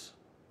for this.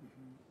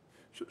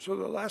 So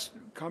the last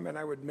comment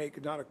I would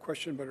make, not a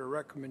question, but a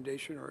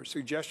recommendation or a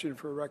suggestion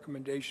for a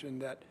recommendation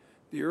that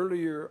the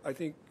earlier, I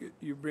think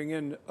you bring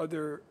in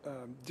other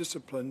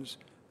disciplines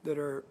that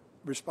are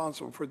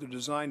responsible for the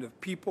design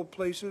of people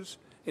places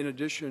in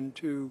addition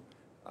to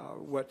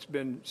what's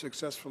been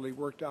successfully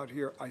worked out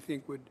here, I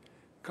think would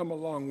come a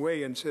long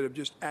way instead of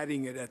just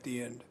adding it at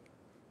the end.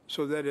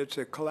 So that it's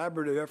a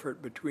collaborative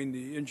effort between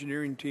the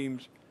engineering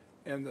teams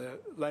and the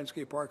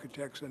landscape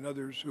architects and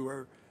others who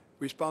are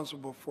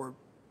responsible for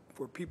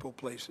people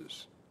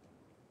places.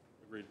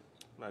 Agreed.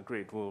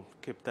 Agreed. We'll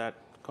keep that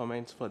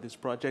comment for these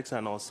projects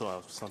and also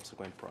our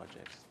subsequent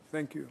projects.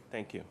 Thank you.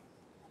 Thank you.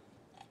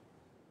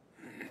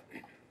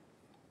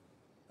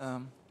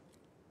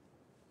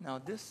 Now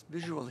this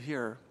visual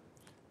here,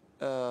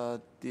 the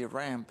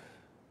ramp,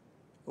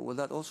 will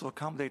that also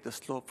accommodate the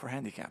slope for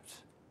handicap,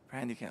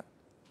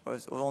 or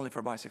is it only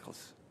for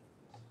bicycles?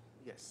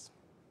 Yes.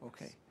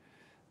 Okay.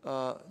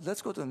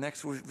 Let's go to the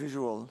next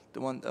visual,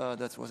 the one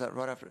that was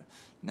right after.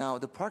 Now,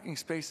 the parking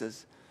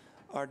spaces,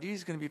 are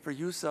these going to be for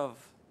use of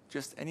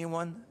just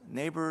anyone,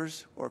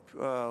 neighbors, or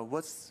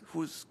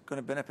who's going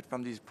to benefit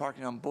from these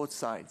parking on both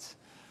sides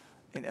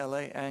in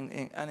LA and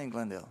in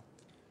Glendale?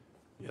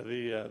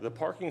 Yeah, the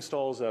parking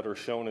stalls that are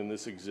shown in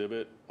this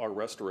exhibit are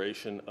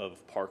restoration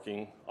of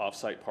parking,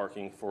 off-site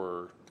parking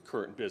for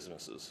current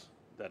businesses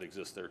that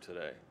exist there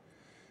today.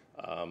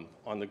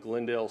 On the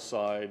Glendale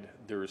side,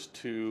 there's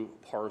two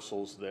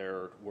parcels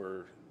there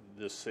where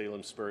this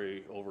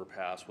Salem-Sperry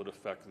overpass would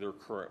affect their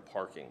current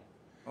parking.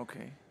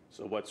 Okay.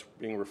 So what's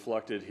being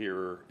reflected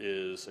here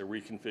is a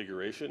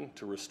reconfiguration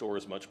to restore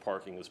as much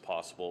parking as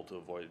possible to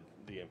avoid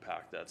the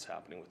impact that's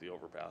happening with the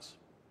overpass.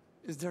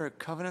 Is there a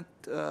covenant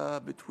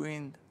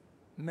between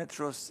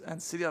Metros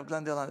and City of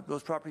Glendale and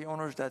those property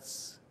owners that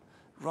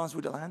runs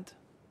with the land?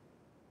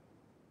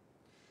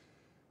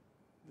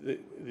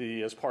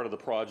 As part of the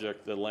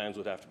project, the lands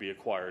would have to be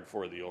acquired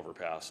for the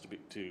overpass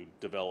to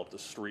develop the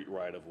street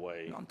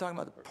right-of-way. No, I'm talking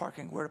about the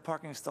parking, where the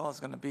parking stall is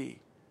going to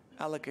be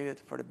allocated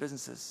for the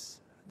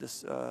businesses.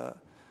 Are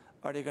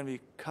there going to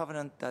be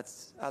covenant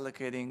that's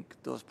allocating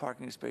those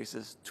parking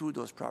spaces to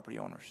those property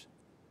owners?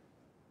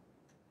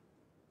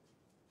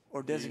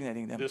 Or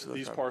designating them?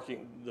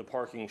 The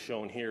parking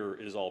shown here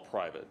is all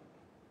private.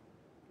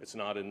 It's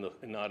not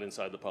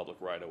inside the public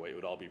right-of-way. It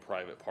would all be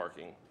private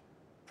parking.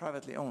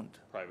 Privately owned.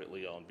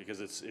 Privately owned, because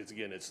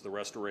it's the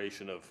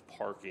restoration of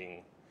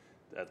parking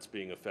that's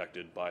being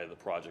affected by the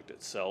project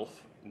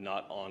itself,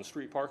 not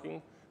on-street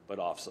parking, but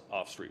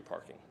off-street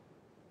parking.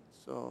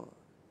 So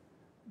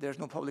there's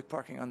no public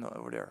parking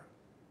over there?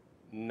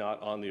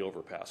 Not on the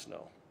overpass,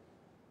 no.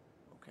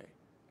 Okay.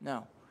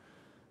 Now,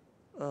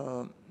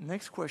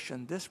 next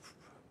question. This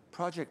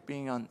project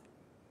being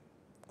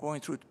going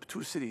through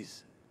two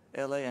cities,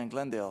 LA and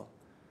Glendale,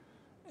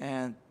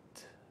 and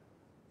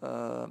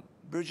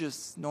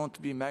bridges known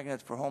to be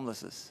magnet for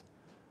homelessness.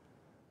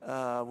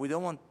 We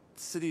don't want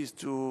cities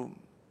to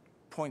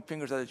point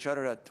fingers at each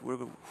other at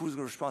who's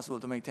responsible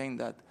to maintain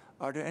that.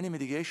 Are there any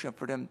mitigation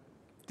for them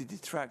to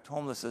detract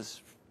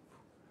homelessness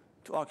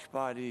to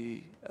occupy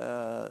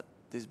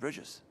these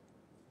bridges?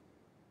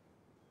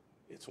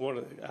 It's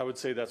I would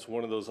say that's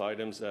one of those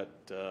items that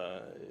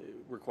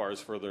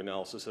requires further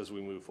analysis as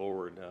we move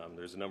forward.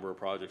 There's a number of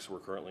projects we're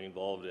currently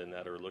involved in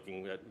that are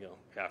looking at,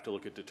 have to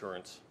look at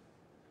deterrence.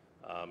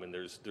 And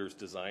there's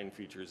design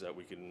features that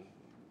we can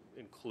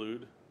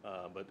include,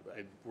 but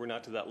we're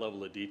not to that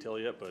level of detail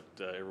yet, but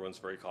everyone's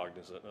very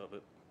cognizant of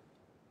it.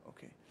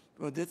 Okay.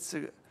 Well, this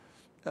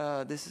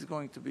is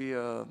going to be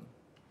a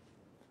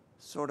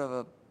sort of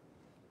a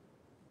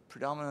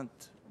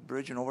predominant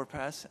bridge and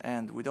overpass,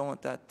 and we don't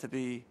want that to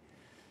be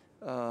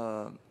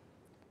sort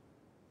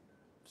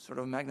of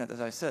a magnet,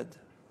 as I said,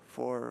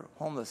 for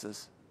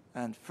homelessness.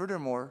 And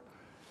furthermore,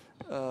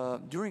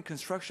 during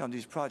construction of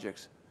these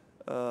projects,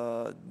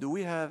 do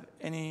we have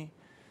any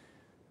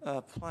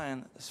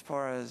plan as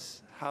far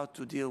as how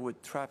to deal with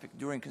traffic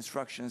during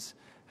constructions,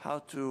 how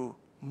to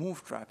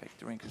move traffic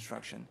during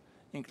construction,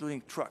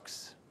 including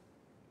trucks?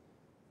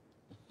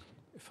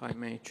 If I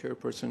may,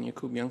 Chairperson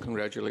Yakubian,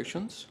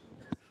 congratulations.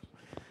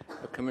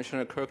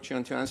 Commissioner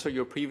Kirkjian, to answer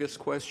your previous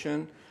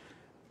question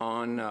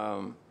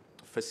on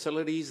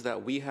facilities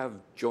that we have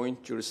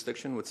joint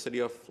jurisdiction with City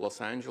of Los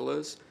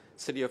Angeles,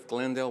 City of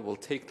Glendale will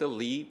take the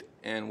lead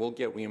and we'll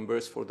get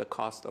reimbursed for the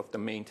cost of the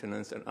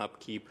maintenance and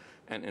upkeep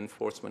and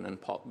enforcement and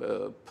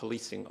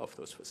policing of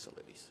those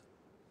facilities.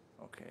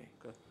 Okay,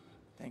 good.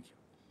 Thank you.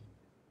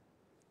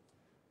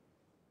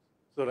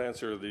 So to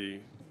answer the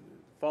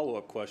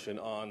follow-up question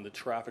on the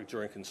traffic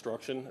during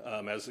construction,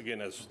 as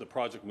the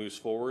project moves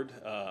forward,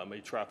 a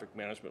traffic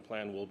management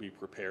plan will be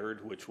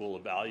prepared, which will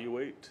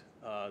evaluate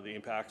the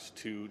impacts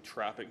to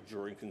traffic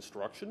during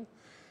construction.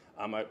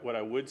 What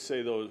I would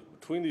say, though,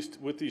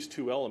 with these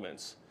two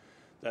elements,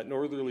 that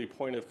northerly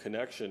point of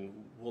connection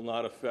will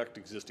not affect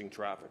existing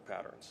traffic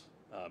patterns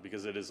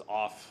because it is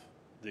off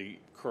the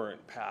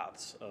current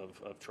paths of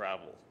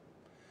travel,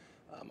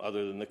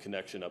 other than the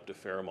connection up to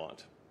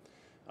Fairmont.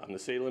 The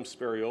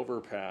Salem-Sperry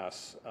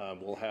overpass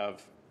will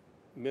have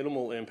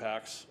minimal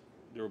impacts.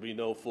 There will be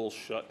no full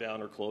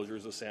shutdown or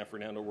closures of San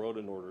Fernando Road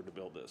in order to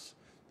build this.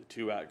 The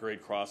two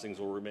at-grade crossings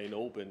will remain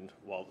open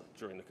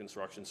during the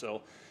construction.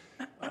 So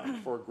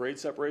for a grade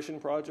separation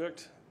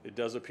project, it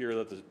does appear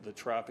that the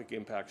traffic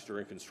impacts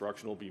during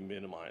construction will be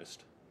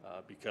minimized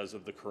because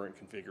of the current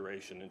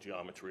configuration and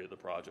geometry of the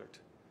project.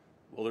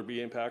 Will there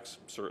be impacts?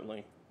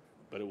 Certainly,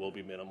 but it will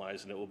be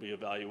minimized and it will be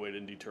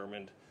evaluated and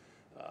determined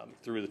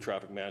through the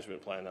traffic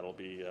management plan that will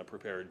be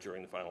prepared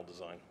during the final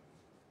design.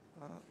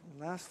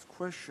 Last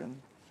question.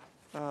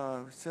 We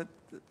said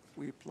that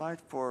we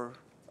applied for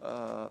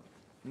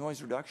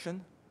noise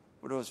reduction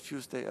for those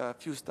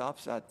few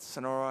stops at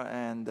Sonora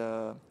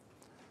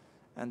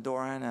and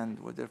Doran and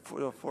with the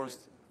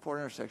four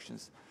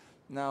intersections.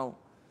 Now,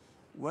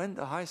 when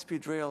the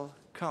high-speed rail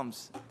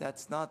comes,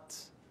 that's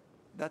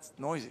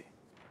noisy.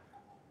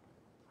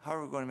 How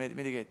are we going to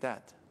mitigate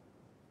that?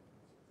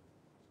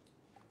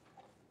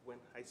 When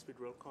high-speed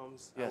rail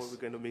comes, yes. How are we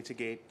going to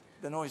mitigate?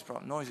 The noise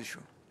problem, noise issue.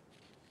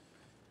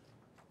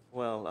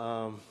 Well,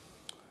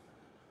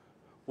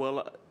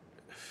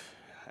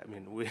 I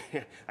mean,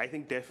 I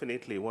think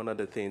definitely one of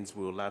the things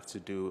we'll have to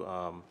do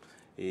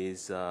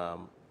is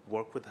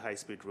work with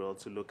high-speed rail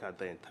to look at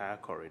the entire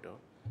corridor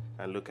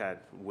and look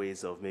at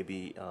ways of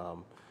maybe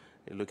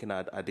looking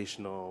at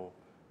additional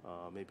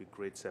maybe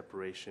grade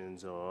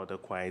separations or other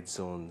quiet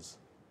zones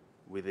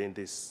within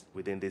this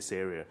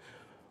area.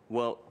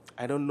 Well,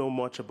 I don't know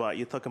much about,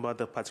 you're talking about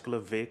the particular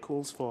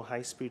vehicles for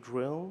high-speed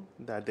rail,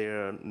 that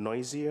they're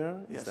noisier?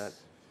 Yes. Is that?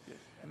 Yes.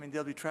 I mean,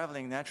 they'll be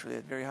traveling naturally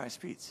at very high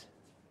speeds.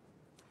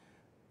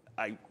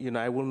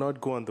 I will not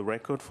go on the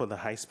record for the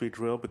high-speed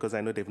rail because I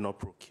know they've not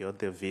procured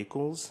their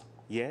vehicles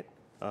yet.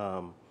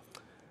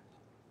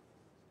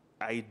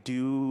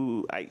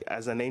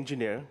 As an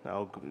engineer,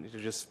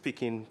 just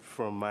speaking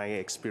from my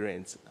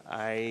experience,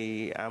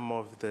 I am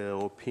of the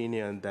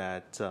opinion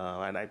that,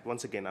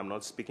 once again, I'm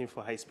not speaking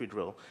for high-speed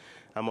rail,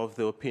 I'm of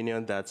the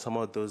opinion that some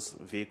of those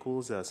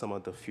vehicles, some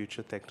of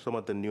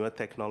the newer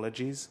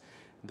technologies,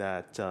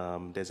 that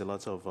there's a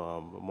lot of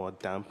more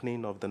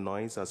dampening of the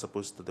noise as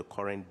opposed to the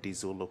current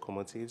diesel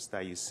locomotives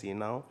that you see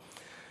now.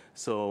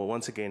 So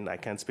once again, I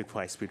can't speak for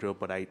high-speed rail,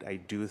 but I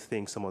do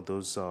think some of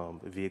those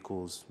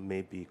vehicles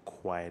may be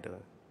quieter,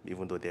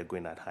 even though they're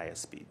going at higher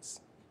speeds.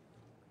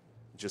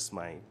 Just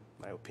my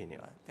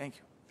opinion. Thank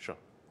you. Sure.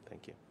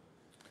 Thank you.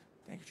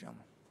 Thank you,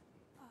 gentlemen.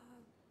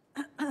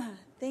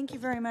 Thank you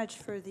very much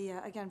for the,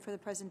 again, for the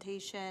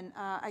presentation.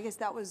 I guess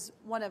that was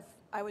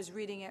I was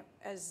reading it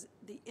as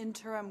the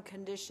interim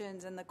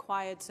conditions and the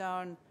quiet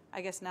zone.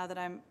 I guess now that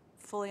I'm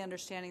fully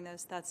understanding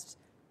this, that's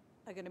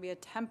going to be a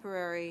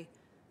temporary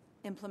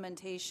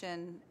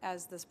implementation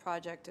as this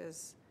project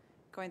is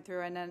going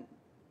through. And then,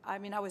 I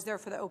mean, I was there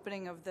for the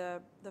opening of the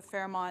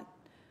Fairmont,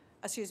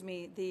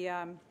 the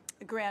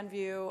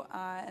Grandview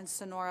and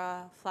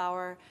Sonora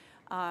Flower,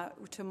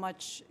 to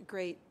much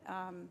great,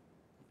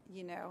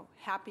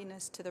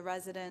 happiness to the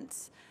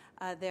residents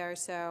there.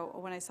 So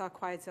when I saw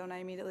Quiet Zone, I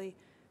immediately,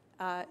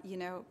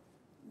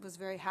 was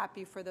very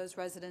happy for those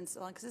residents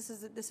because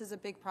this is a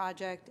big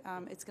project.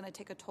 It's going to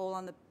take a toll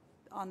on the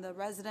on the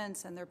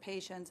residents and their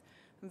patients.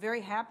 I'm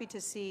very happy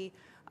to see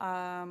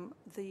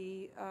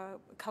the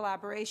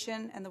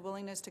collaboration and the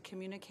willingness to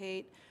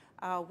communicate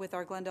with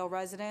our Glendale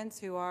residents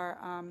who are,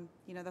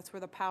 that's where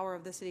the power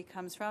of the city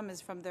comes from,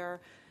 is from their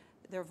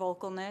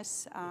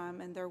vocalness,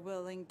 and they're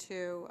willing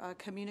to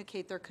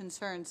communicate their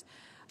concerns.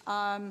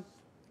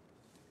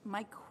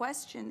 My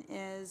question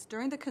is,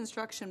 during the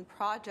construction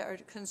project or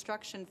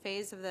construction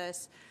phase of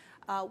this,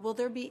 will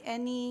there be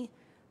any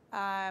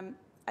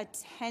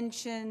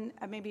attention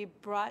maybe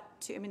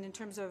brought to, in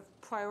terms of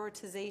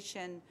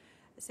prioritization,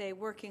 say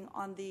working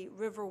on the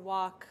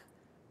Riverwalk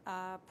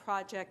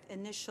project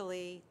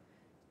initially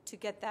to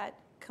get that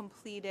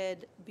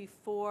completed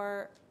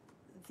before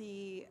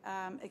the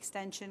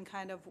extension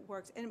kind of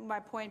works? And my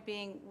point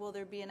being, will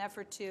there be an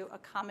effort to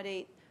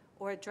accommodate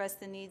or address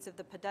the needs of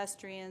the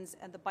pedestrians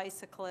and the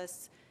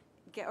bicyclists,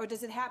 or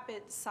does it happen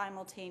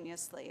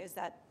simultaneously? Is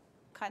that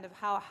kind of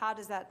how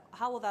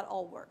will that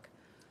all work?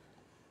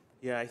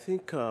 Yeah, I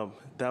think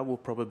that will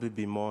probably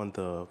be more on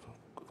the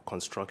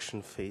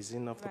construction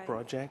phasing of the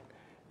project.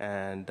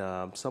 And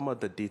some of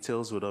the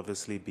details would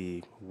obviously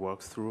be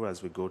worked through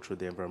as we go through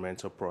the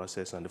environmental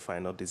process and the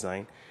final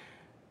design.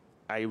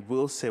 I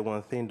will say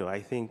one thing, though.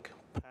 I think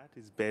Pat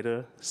is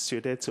better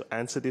suited to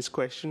answer this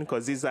question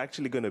because he's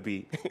actually going to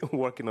be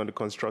working on the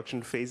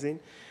construction phasing.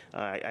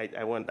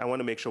 I want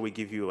to make sure we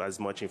give you as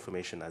much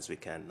information as we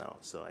can now.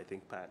 So I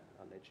think, Pat,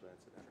 I'll let you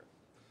answer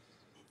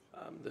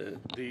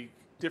that. The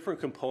different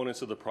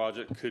components of the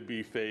project could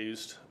be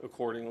phased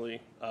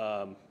accordingly.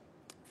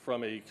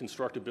 From a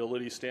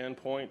constructability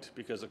standpoint,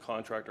 because a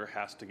contractor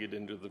has to get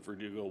into the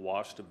Verdugo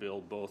Wash to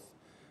build both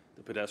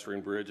the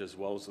pedestrian bridge as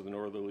well as the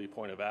northerly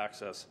point of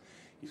access,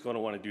 he's going to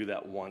want to do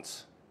that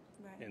once.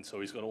 Right. And so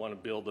he's going to want to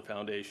build the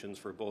foundations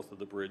for both of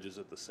the bridges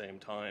at the same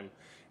time.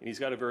 And he's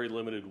got a very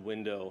limited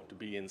window to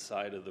be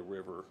inside of the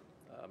river,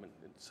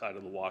 inside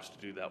of the wash to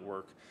do that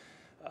work.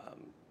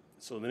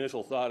 So the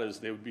initial thought is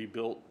they would be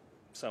built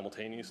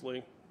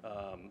simultaneously.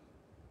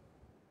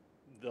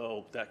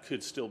 Though that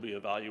could still be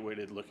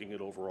evaluated looking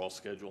at overall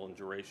schedule and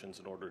durations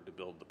in order to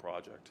build the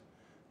project.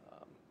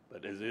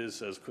 But it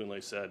is, as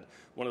Kunle said,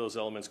 one of those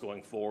elements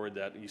going forward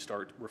that you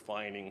start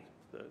refining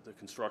the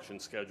construction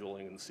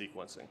scheduling and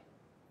sequencing.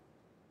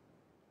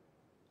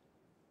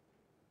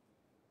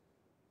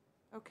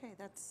 Okay,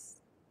 that's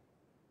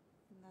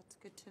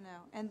good to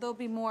know. And there'll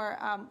be more,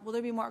 will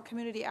there be more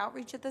community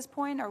outreach at this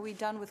point? Are we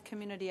done with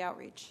community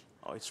outreach?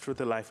 Oh, it's through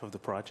the life of the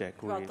project.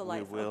 Throughout the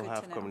life. We will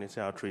have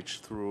community outreach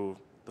through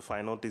the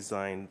final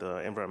design, the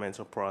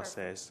environmental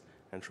process,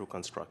 and through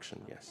construction,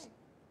 yes. Okay.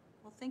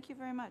 Well, thank you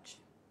very much.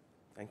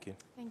 Thank you.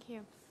 Thank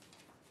you.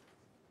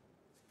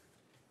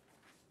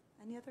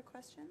 Any other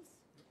questions?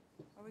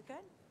 Are we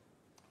good?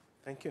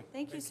 Thank you.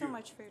 Thank you so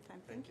much for your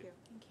time. Thank you.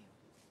 Thank you.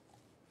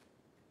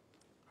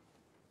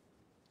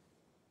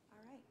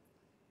 All right.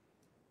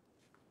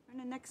 And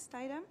the next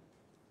item?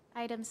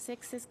 Item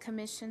 6 is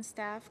commission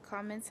staff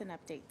comments and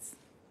updates.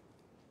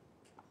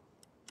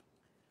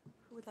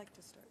 Who would like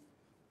to start?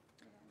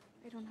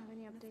 I don't have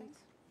any updates.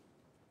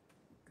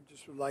 I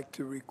just would like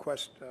to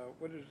request,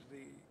 what is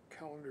the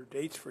calendar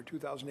dates for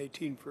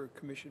 2018 for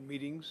commission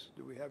meetings?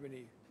 Do we have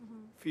any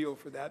feel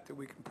for that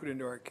we can put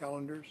into our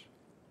calendars?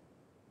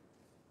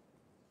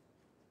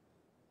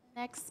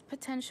 Next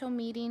potential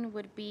meeting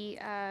would be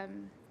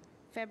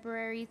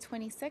February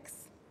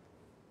 26th.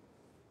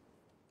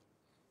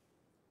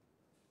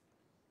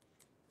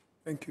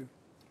 Thank you.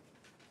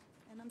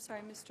 And I'm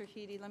sorry, Mr.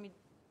 Heedy, let me,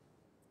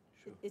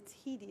 it's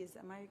Heedy,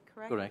 am I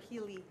correct? Correct.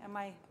 Healy,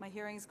 my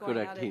hearing's going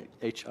out. Correct,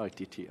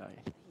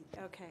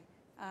 H-I-T-T-I. Okay.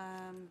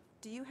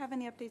 Do you have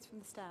any updates from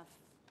the staff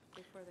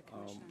before the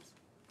commissioners?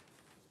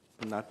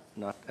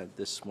 Not at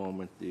this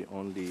moment. The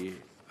only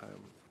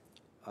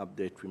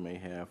update we may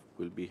have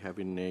will be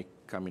having Nick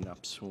coming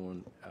up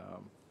soon.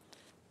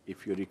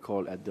 If you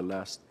recall, at the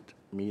last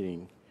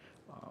meeting,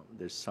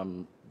 there's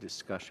some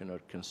discussion or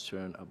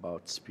concern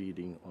about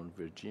speeding on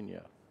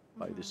Virginia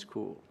by the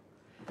school.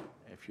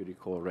 If you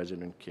recall, a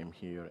resident came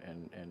here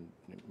and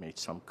made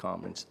some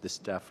comments. The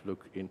staff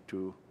looked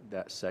into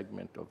that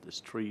segment of the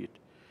street,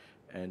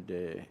 and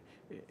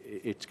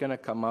it's going to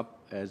come up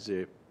as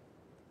a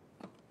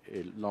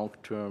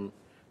long-term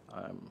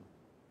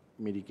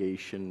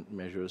mitigation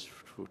measures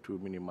to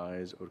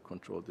minimize or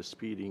control the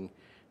speeding.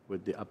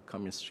 With the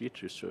upcoming street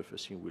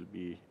resurfacing will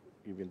be,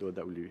 even though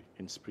that will be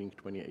in spring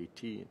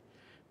 2018,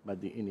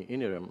 but in the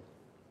interim,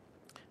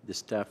 the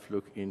staff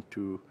look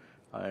into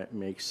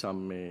make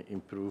some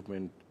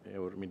improvement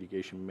or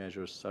mitigation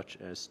measures such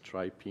as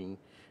striping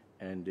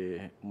and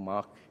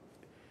mark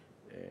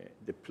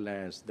the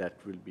plans that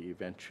will be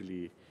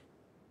eventually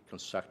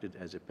constructed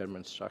as a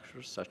permanent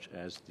structure, such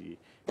as the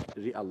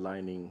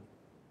realigning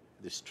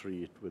the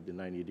street with the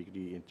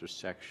 90-degree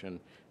intersection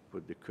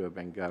with the curb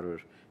and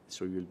gutter.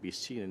 So you'll be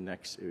seeing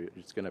next,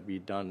 it's going to be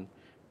done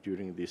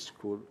during the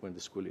school, when the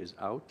school is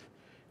out.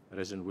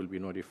 Resident will be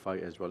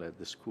notified as well at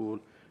the school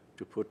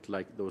to put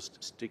like those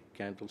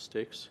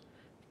candlesticks,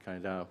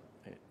 kind of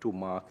to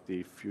mark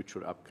the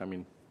future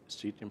upcoming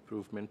street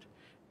improvement.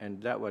 And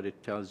that what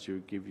it tells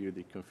you, give you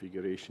the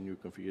configuration, new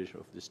configuration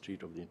of the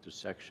street, of the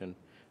intersection,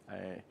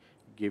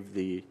 give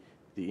the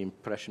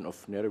impression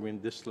of narrowing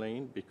this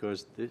lane,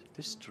 because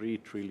this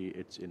street really,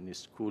 it's in the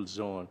school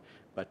zone,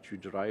 but you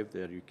drive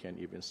there, you can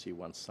even see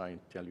one sign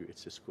tell you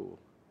it's a school.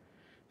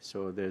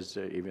 So there's,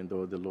 even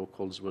though the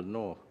locals will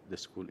know the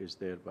school is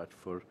there, but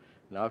for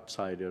an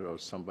outsider or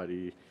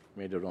somebody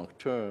made a wrong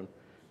turn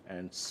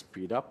and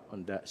speed up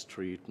on that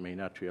street, may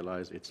not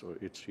realize it's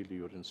really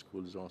you're in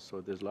school zone.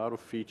 So there's a lot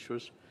of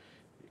features,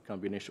 a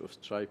combination of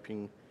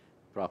striping,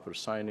 proper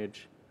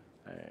signage,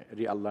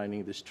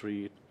 realigning the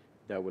street,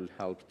 that will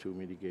help to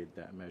mitigate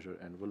that measure,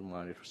 and we'll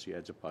monitor, see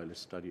as a pilot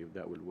study if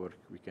that will work.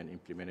 We can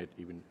implement it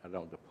even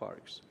around the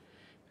parks.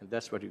 And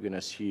that's what you're going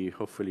to see.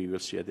 Hopefully you'll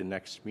see at the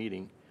next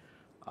meeting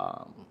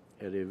a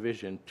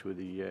revision to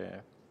the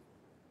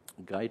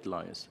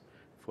guidelines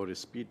for a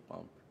speed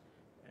bump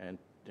and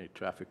the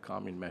traffic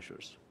calming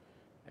measures.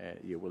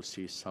 You will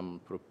see some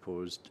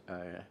proposed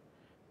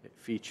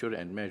feature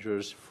and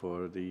measures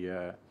for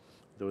the,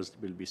 those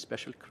will be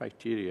special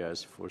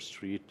criterias for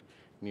street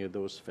near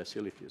those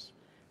facilities,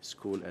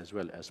 school as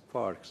well as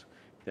parks,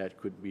 that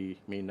could be,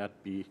 may not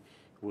be,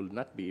 will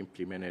not be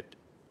implemented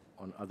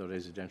on other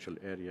residential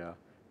area,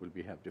 will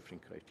be have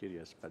different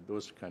criteria, but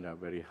those kind of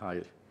very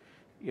high,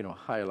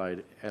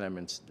 highlight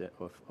elements that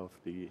of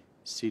the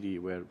city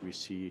where we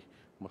see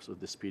most of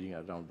the speeding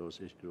around those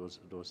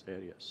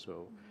areas.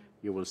 So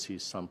you will see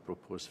some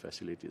proposed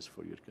facilities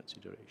for your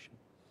consideration.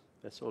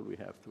 That's all we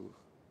have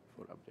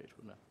for update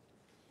for now.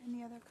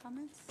 Any other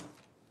comments?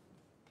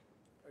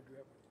 I do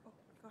have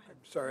Go ahead.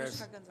 Sorry,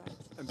 Commissioner Gonzalez.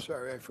 I'm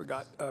sorry, I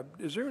forgot.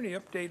 Is there any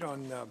update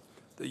on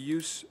the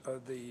use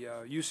of the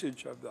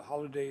usage of the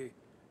holiday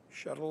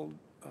shuttle?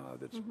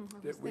 That's I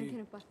was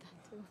thinking about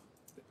that too.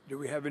 Do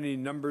we have any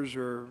numbers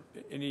or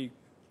any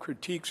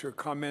critiques or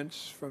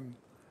comments from?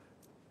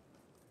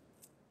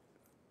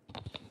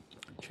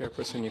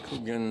 Chairperson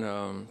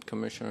Yakubian,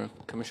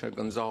 Commissioner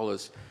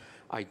Gonzalez,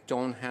 I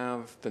don't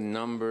have the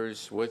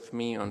numbers with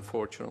me,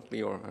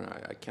 unfortunately, or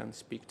I can't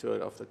speak to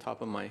it off the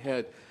top of my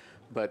head,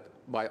 but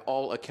by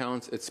all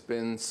accounts, it's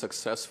been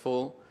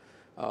successful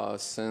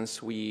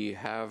since we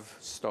have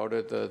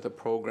started the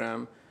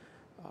program.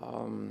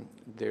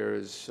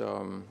 There's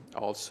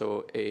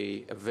also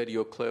a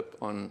video clip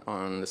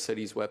on the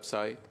city's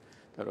website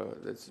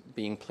that's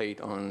being played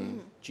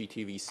on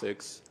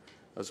GTV6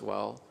 as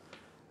well.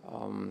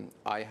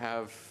 I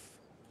have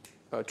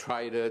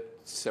tried it.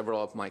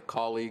 Several of my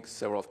colleagues,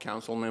 several of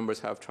council members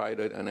have tried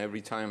it, and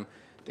every time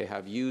they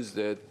have used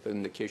it, the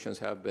indications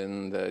have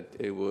been that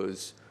it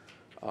was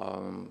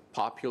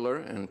popular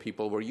and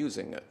people were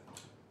using it.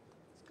 That's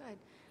good.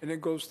 And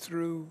it goes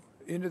through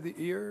end of the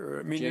year, or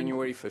I mean,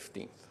 January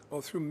 15th.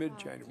 Oh, through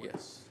mid-January.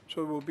 Yes.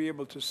 So we'll be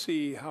able to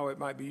see how it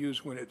might be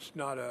used when it's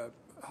not a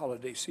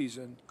holiday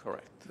season.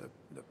 Correct.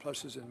 The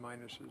pluses and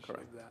minuses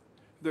Correct. of that.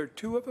 There are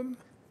two of them.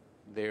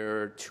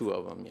 There are two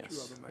of them. Yes.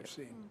 Two of them I've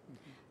seen.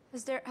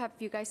 Have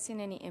you guys seen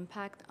any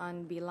impact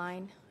on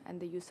Beeline and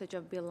the usage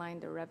of Beeline,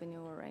 the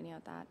revenue or any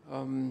of that?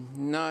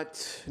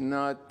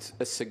 Not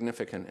a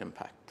significant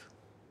impact.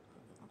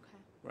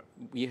 Okay.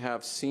 We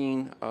have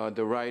seen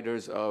the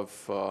riders of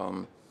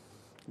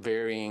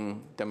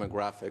varying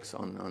demographics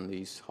on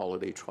these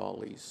holiday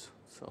trolleys.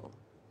 So,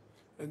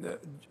 And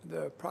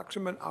the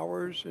approximate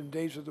hours and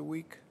days of the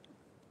week?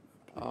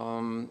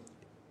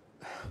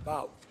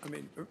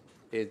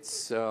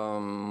 it's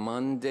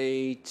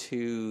Monday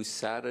to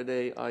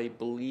Saturday, I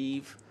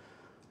believe.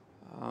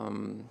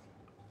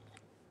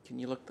 Can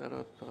you look that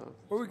up?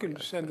 Or we can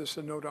send us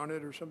a note on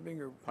it or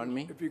something, or. Pardon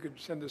me? If you could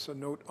send us a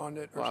note on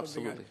it or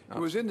something. Absolutely. It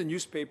was in the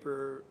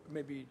newspaper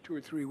maybe 2 or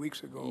 3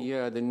 weeks ago.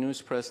 Yeah, the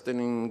news press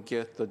didn't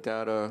get the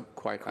data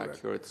quite Correct.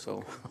 accurate,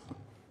 so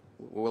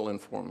we'll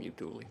inform you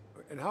duly.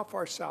 And how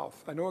far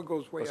south? I know it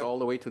goes way It was up all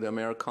the way to the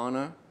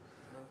Americana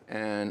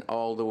and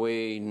all the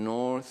way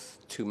north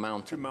to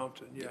Mountain. to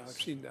Mountain. Yeah, Yes.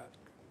 I've seen that.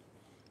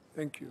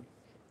 Thank you.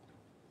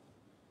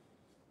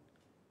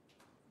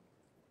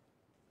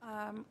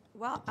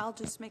 Well, I'll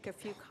just make a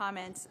few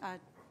comments I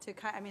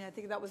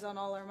think that was on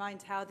all our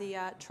minds, how the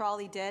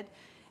trolley did.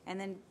 And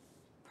then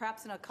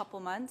perhaps in a couple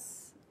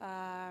months,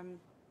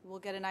 we'll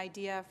get an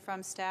idea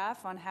from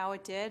staff on how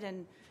it did.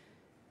 And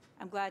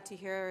I'm glad to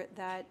hear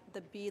that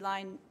the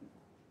Beeline,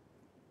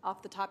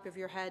 off the top of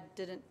your head,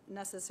 didn't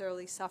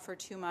necessarily suffer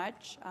too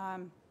much.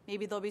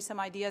 Maybe there'll be some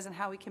ideas on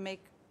how we can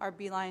make our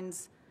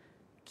Beelines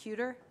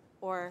cuter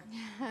or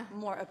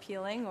more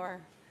appealing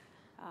or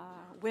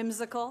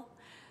whimsical.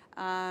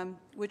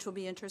 Which will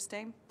be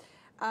interesting.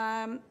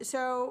 I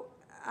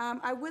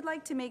would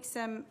like to make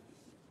some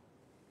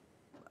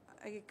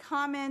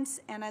comments,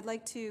 and I'd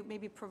like to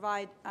maybe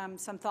provide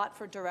some thought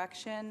for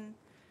direction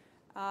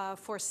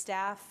for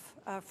staff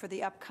for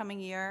the upcoming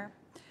year.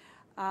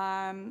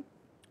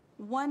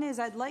 One is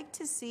I'd like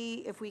to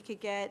see if we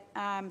could get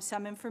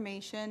some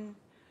information,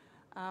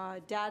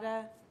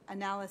 data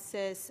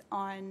analysis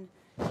on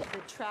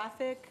the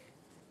traffic,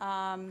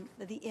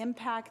 the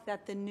impact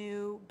that the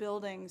new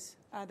buildings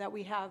that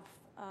we have,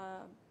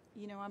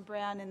 on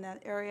Brand in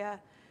that area,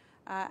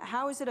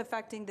 How is it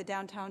affecting the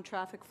downtown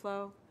traffic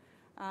flow?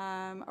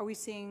 Are we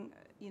seeing,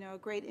 a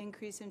great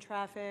increase in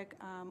traffic?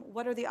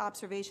 What are the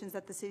observations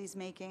that the city's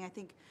making? I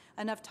think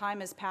enough time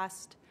has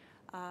passed.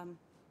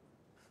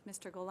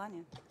 Mr.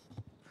 Golanian,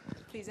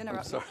 please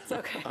interrupt me. It's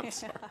okay. I'm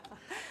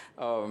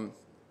sorry.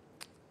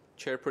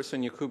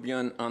 Chairperson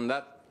Yakubian, on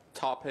that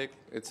topic,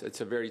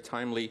 it's a very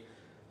timely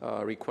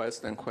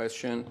request and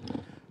question.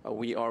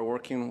 We are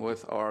working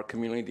with our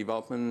community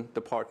development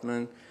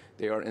department.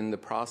 They are in the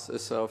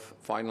process of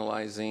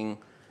finalizing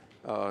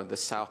the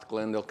South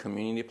Glendale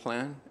Community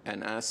Plan,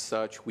 and as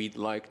such, we'd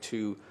like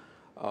to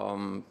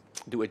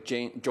do a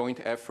joint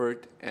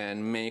effort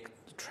and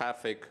make the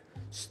traffic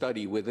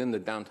study within the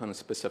downtown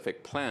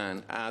specific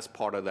plan as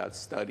part of that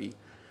study.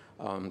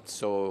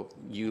 So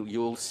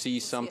you'll see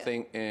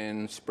something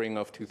in spring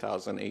of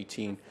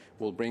 2018.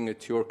 We'll bring it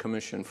to your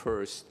commission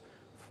first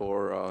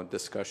for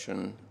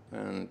discussion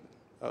and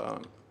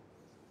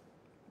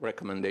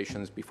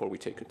recommendations before we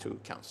take it to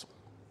council.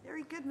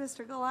 Very good,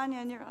 Mr.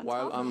 Golanian. You're on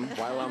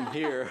While I'm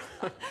here,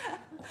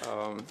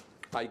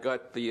 I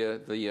got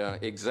the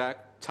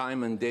exact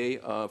time and day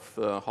of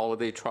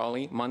holiday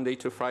trolley, Monday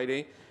to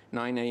Friday,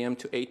 9 a.m.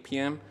 to 8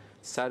 p.m.,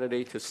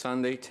 Saturday to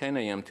Sunday, 10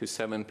 a.m. to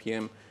 7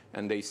 p.m.,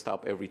 and they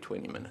stop every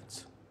 20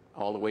 minutes,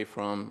 all the way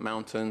from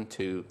Mountain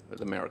to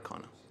the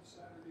Americana.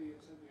 Saturday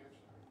and Sunday,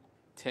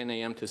 10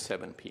 a.m. to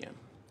 7 p.m.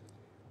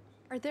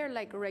 Are there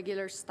like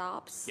regular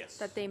stops Yes.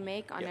 that they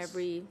make on Yes.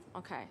 every,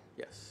 okay.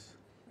 Yes.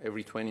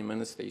 Every 20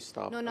 minutes they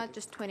stop. No, not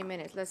just 20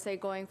 minutes. Let's say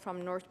going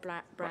from North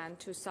Brand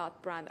to South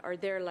Brand. Are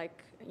there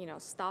like,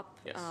 stop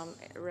Yes.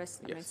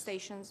 Yes.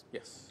 stations?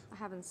 Yes. I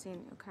haven't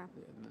seen, okay.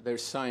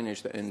 There's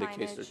signage that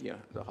indicates Signage.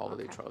 that, the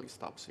holiday Okay. trolley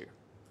stops here.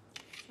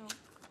 So,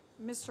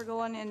 Mr.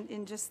 Golan,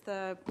 in just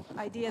the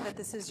idea that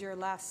this is your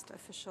last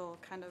official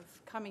kind of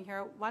coming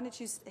here, why don't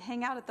you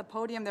hang out at the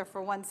podium there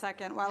for 1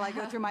 second while I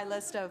go through my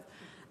list of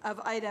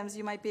items.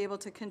 You might be able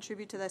to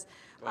contribute to this.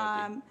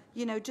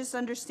 Just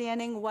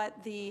understanding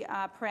what the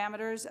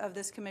parameters of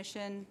this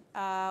commission,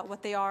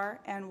 what they are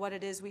and what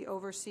it is we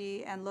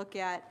oversee and look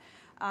at.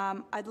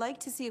 I'd like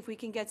to see if we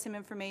can get some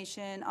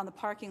information on the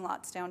parking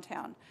lots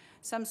downtown,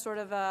 some sort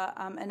of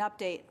an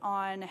update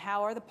on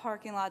how are the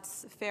parking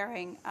lots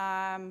faring.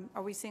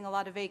 Are we seeing a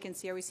lot of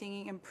vacancy? Are we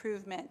seeing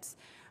improvements?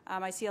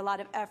 I see a lot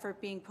of effort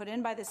being put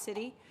in by the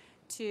city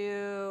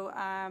to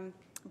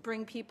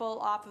bring people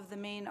off of the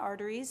main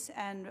arteries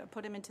and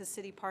put them into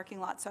city parking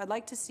lots. So I'd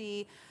like to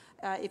see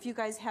if you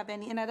guys have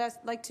any, and I'd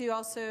like to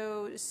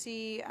also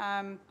see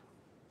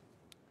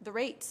the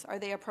rates. Are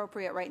they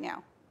appropriate right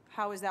now?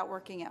 How is that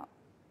working out?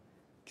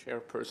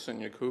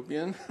 Chairperson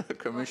Yakubian,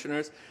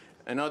 Commissioners,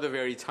 another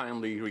very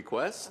timely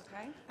request.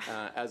 Okay.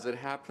 As it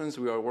happens,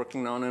 we are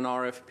working on an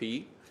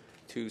RFP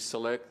to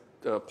select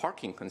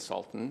parking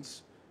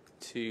consultants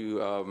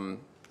to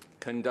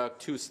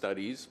conduct 2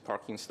 studies,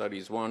 parking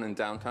studies, one in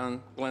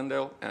downtown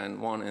Glendale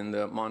and one in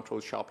the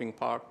Montrose Shopping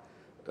Park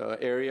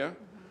area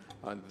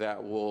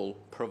that will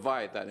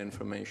provide that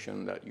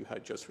information that you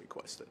had just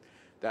requested.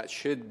 That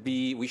should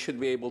be, we should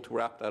be able to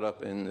wrap that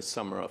up in the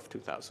summer of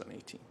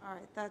 2018. All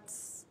right,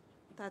 that's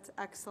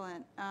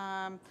excellent.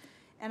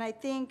 And I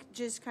think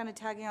just kind of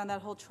tagging on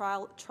that whole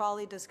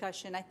trolley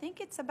discussion, I think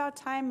it's about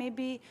time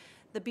maybe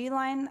the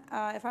Beeline,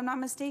 if I'm not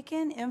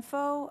mistaken, an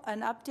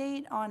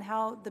update on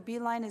how the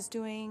Beeline is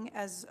doing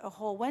as a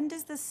whole. When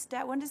does the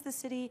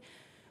city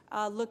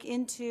look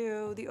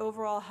into the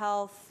overall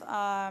health?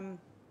 I'm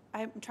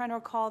trying to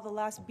recall the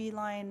last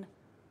Beeline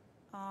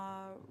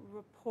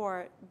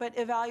report, but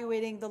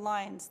evaluating the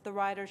lines, the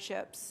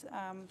riderships.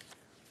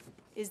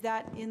 Is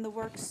that in the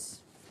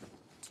works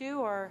too,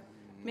 or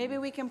maybe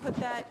we can put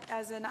that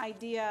as an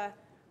idea?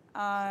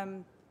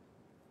 Do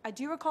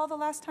you recall the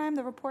last time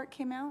the report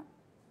came out?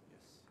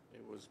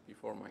 It was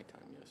before my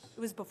time, yes. It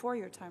was before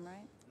your time,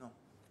 right? No,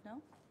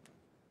 No?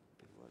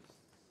 it was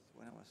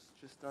when I was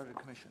just started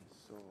commission,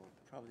 so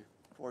probably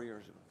 4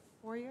 years ago.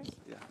 4 years?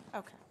 Yeah.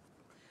 Okay.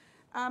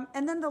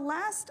 And then the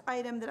last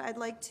item that I'd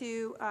like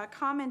to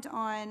comment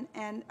on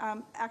and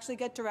actually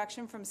get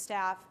direction from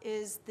staff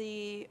is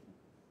the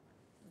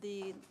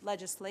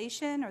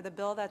legislation or the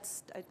bill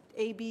that's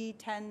AB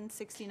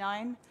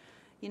 1069.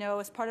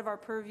 As part of our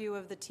purview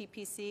of the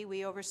TPC,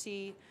 we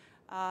oversee,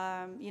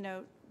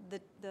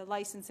 the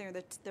licensing or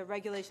the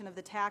regulation of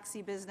the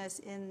taxi business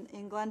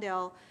in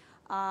Glendale.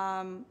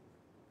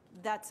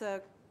 That's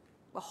a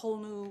whole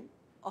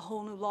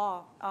new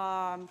law.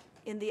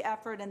 In the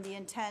effort and the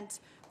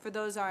intent, for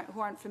those who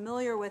aren't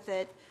familiar with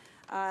it,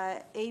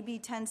 AB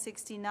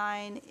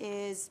 1069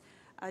 is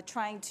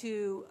trying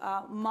to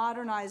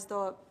modernize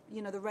the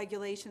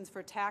regulations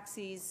for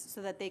taxis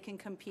so that they can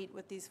compete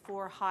with these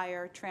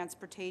for-hire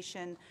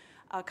transportation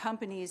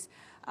companies.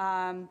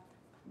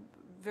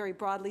 Very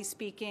broadly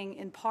speaking,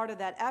 in part of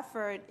that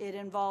effort, it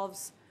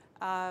involves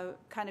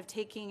kind of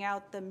taking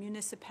out the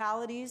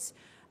municipalities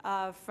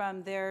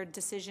from their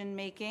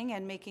decision-making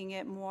and making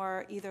it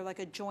more either like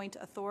a joint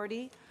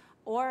authority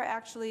or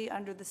actually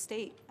under the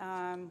state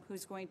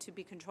who's going to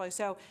be controlling.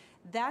 So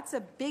that's a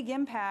big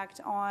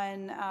impact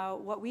on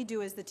what we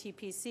do as the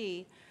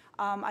TPC.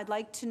 I'd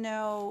like to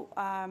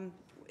know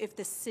if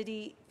the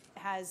city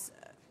has,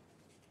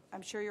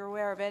 I'm sure you're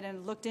aware of it,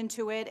 and looked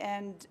into it,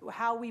 and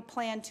how we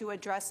plan to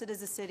address it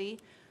as a city,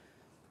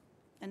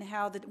 and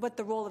what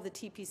the role of the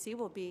TPC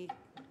will be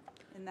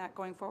in that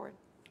going forward.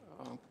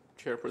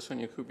 Chairperson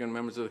Yakubian,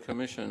 members of the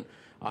commission,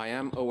 I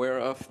am aware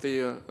of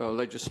the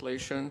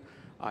legislation.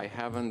 I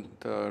haven't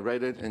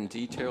read it in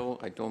detail.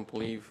 I don't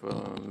believe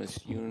Ms.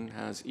 Yoon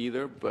has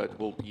either, but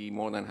we'll be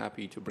more than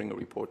happy to bring a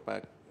report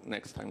back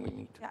next time we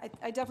meet. Yeah,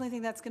 I definitely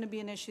think that's going to be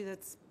an issue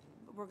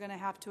we're going to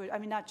have to, I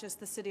mean, not just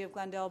the city of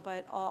Glendale,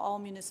 but all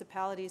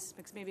municipalities,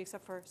 maybe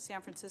except for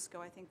San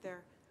Francisco. I think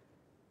they're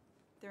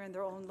in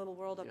their own little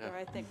world up there,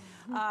 I think.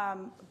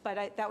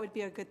 But that would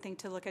be a good thing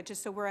to look at,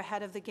 just so we're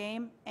ahead of the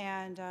game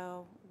and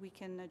we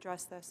can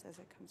address this as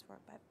it comes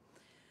forward. But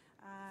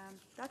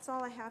that's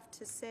all I have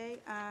to say.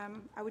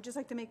 I would just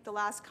like to make the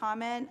last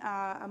comment,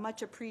 a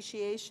much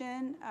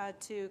appreciation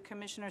to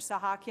Commissioner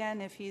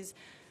Sahakian, if he's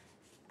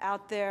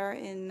out there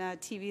in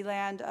TV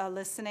land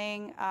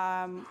listening.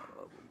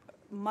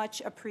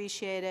 Much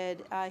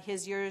appreciated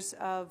his years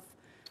of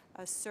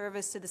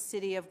service to the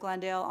city of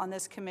Glendale on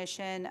this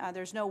commission.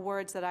 There's no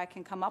words that I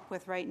can come up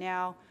with right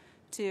now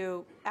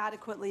to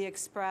adequately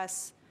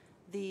express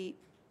the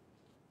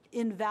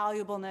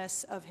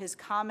invaluableness of his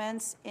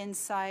comments,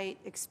 insight,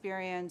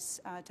 experience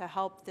to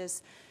help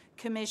this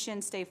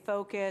commission stay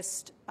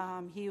focused.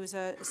 He was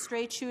a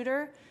straight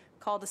shooter,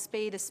 called a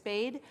spade a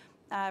spade.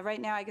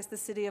 Right now, I guess the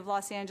city of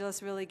Los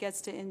Angeles really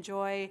gets to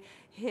enjoy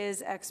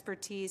his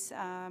expertise,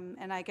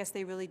 and I guess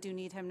they really do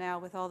need him now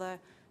with all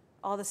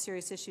the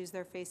serious issues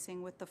they're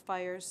facing with the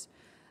fires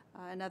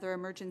and other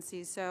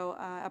emergencies. So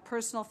a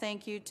personal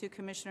thank you to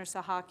Commissioner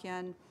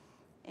Sahakian,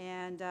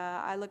 and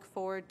I look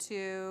forward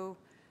to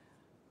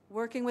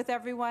working with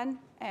everyone,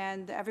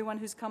 and everyone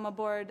who's come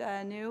aboard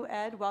new.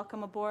 Ed,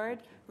 welcome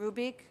aboard.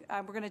 Rubik,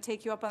 we're going to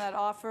take you up on that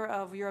offer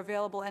of you're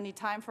available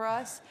anytime for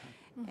us,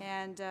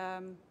 and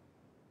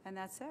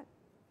that's it.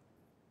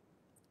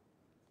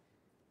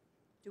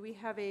 Do we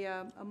have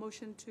a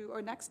motion to,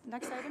 or next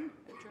item,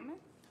 adjournment?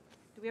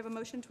 Do we have a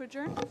motion to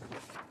adjourn?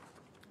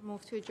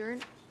 Move to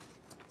adjourn.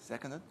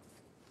 Seconded.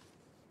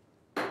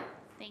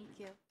 Thank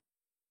you.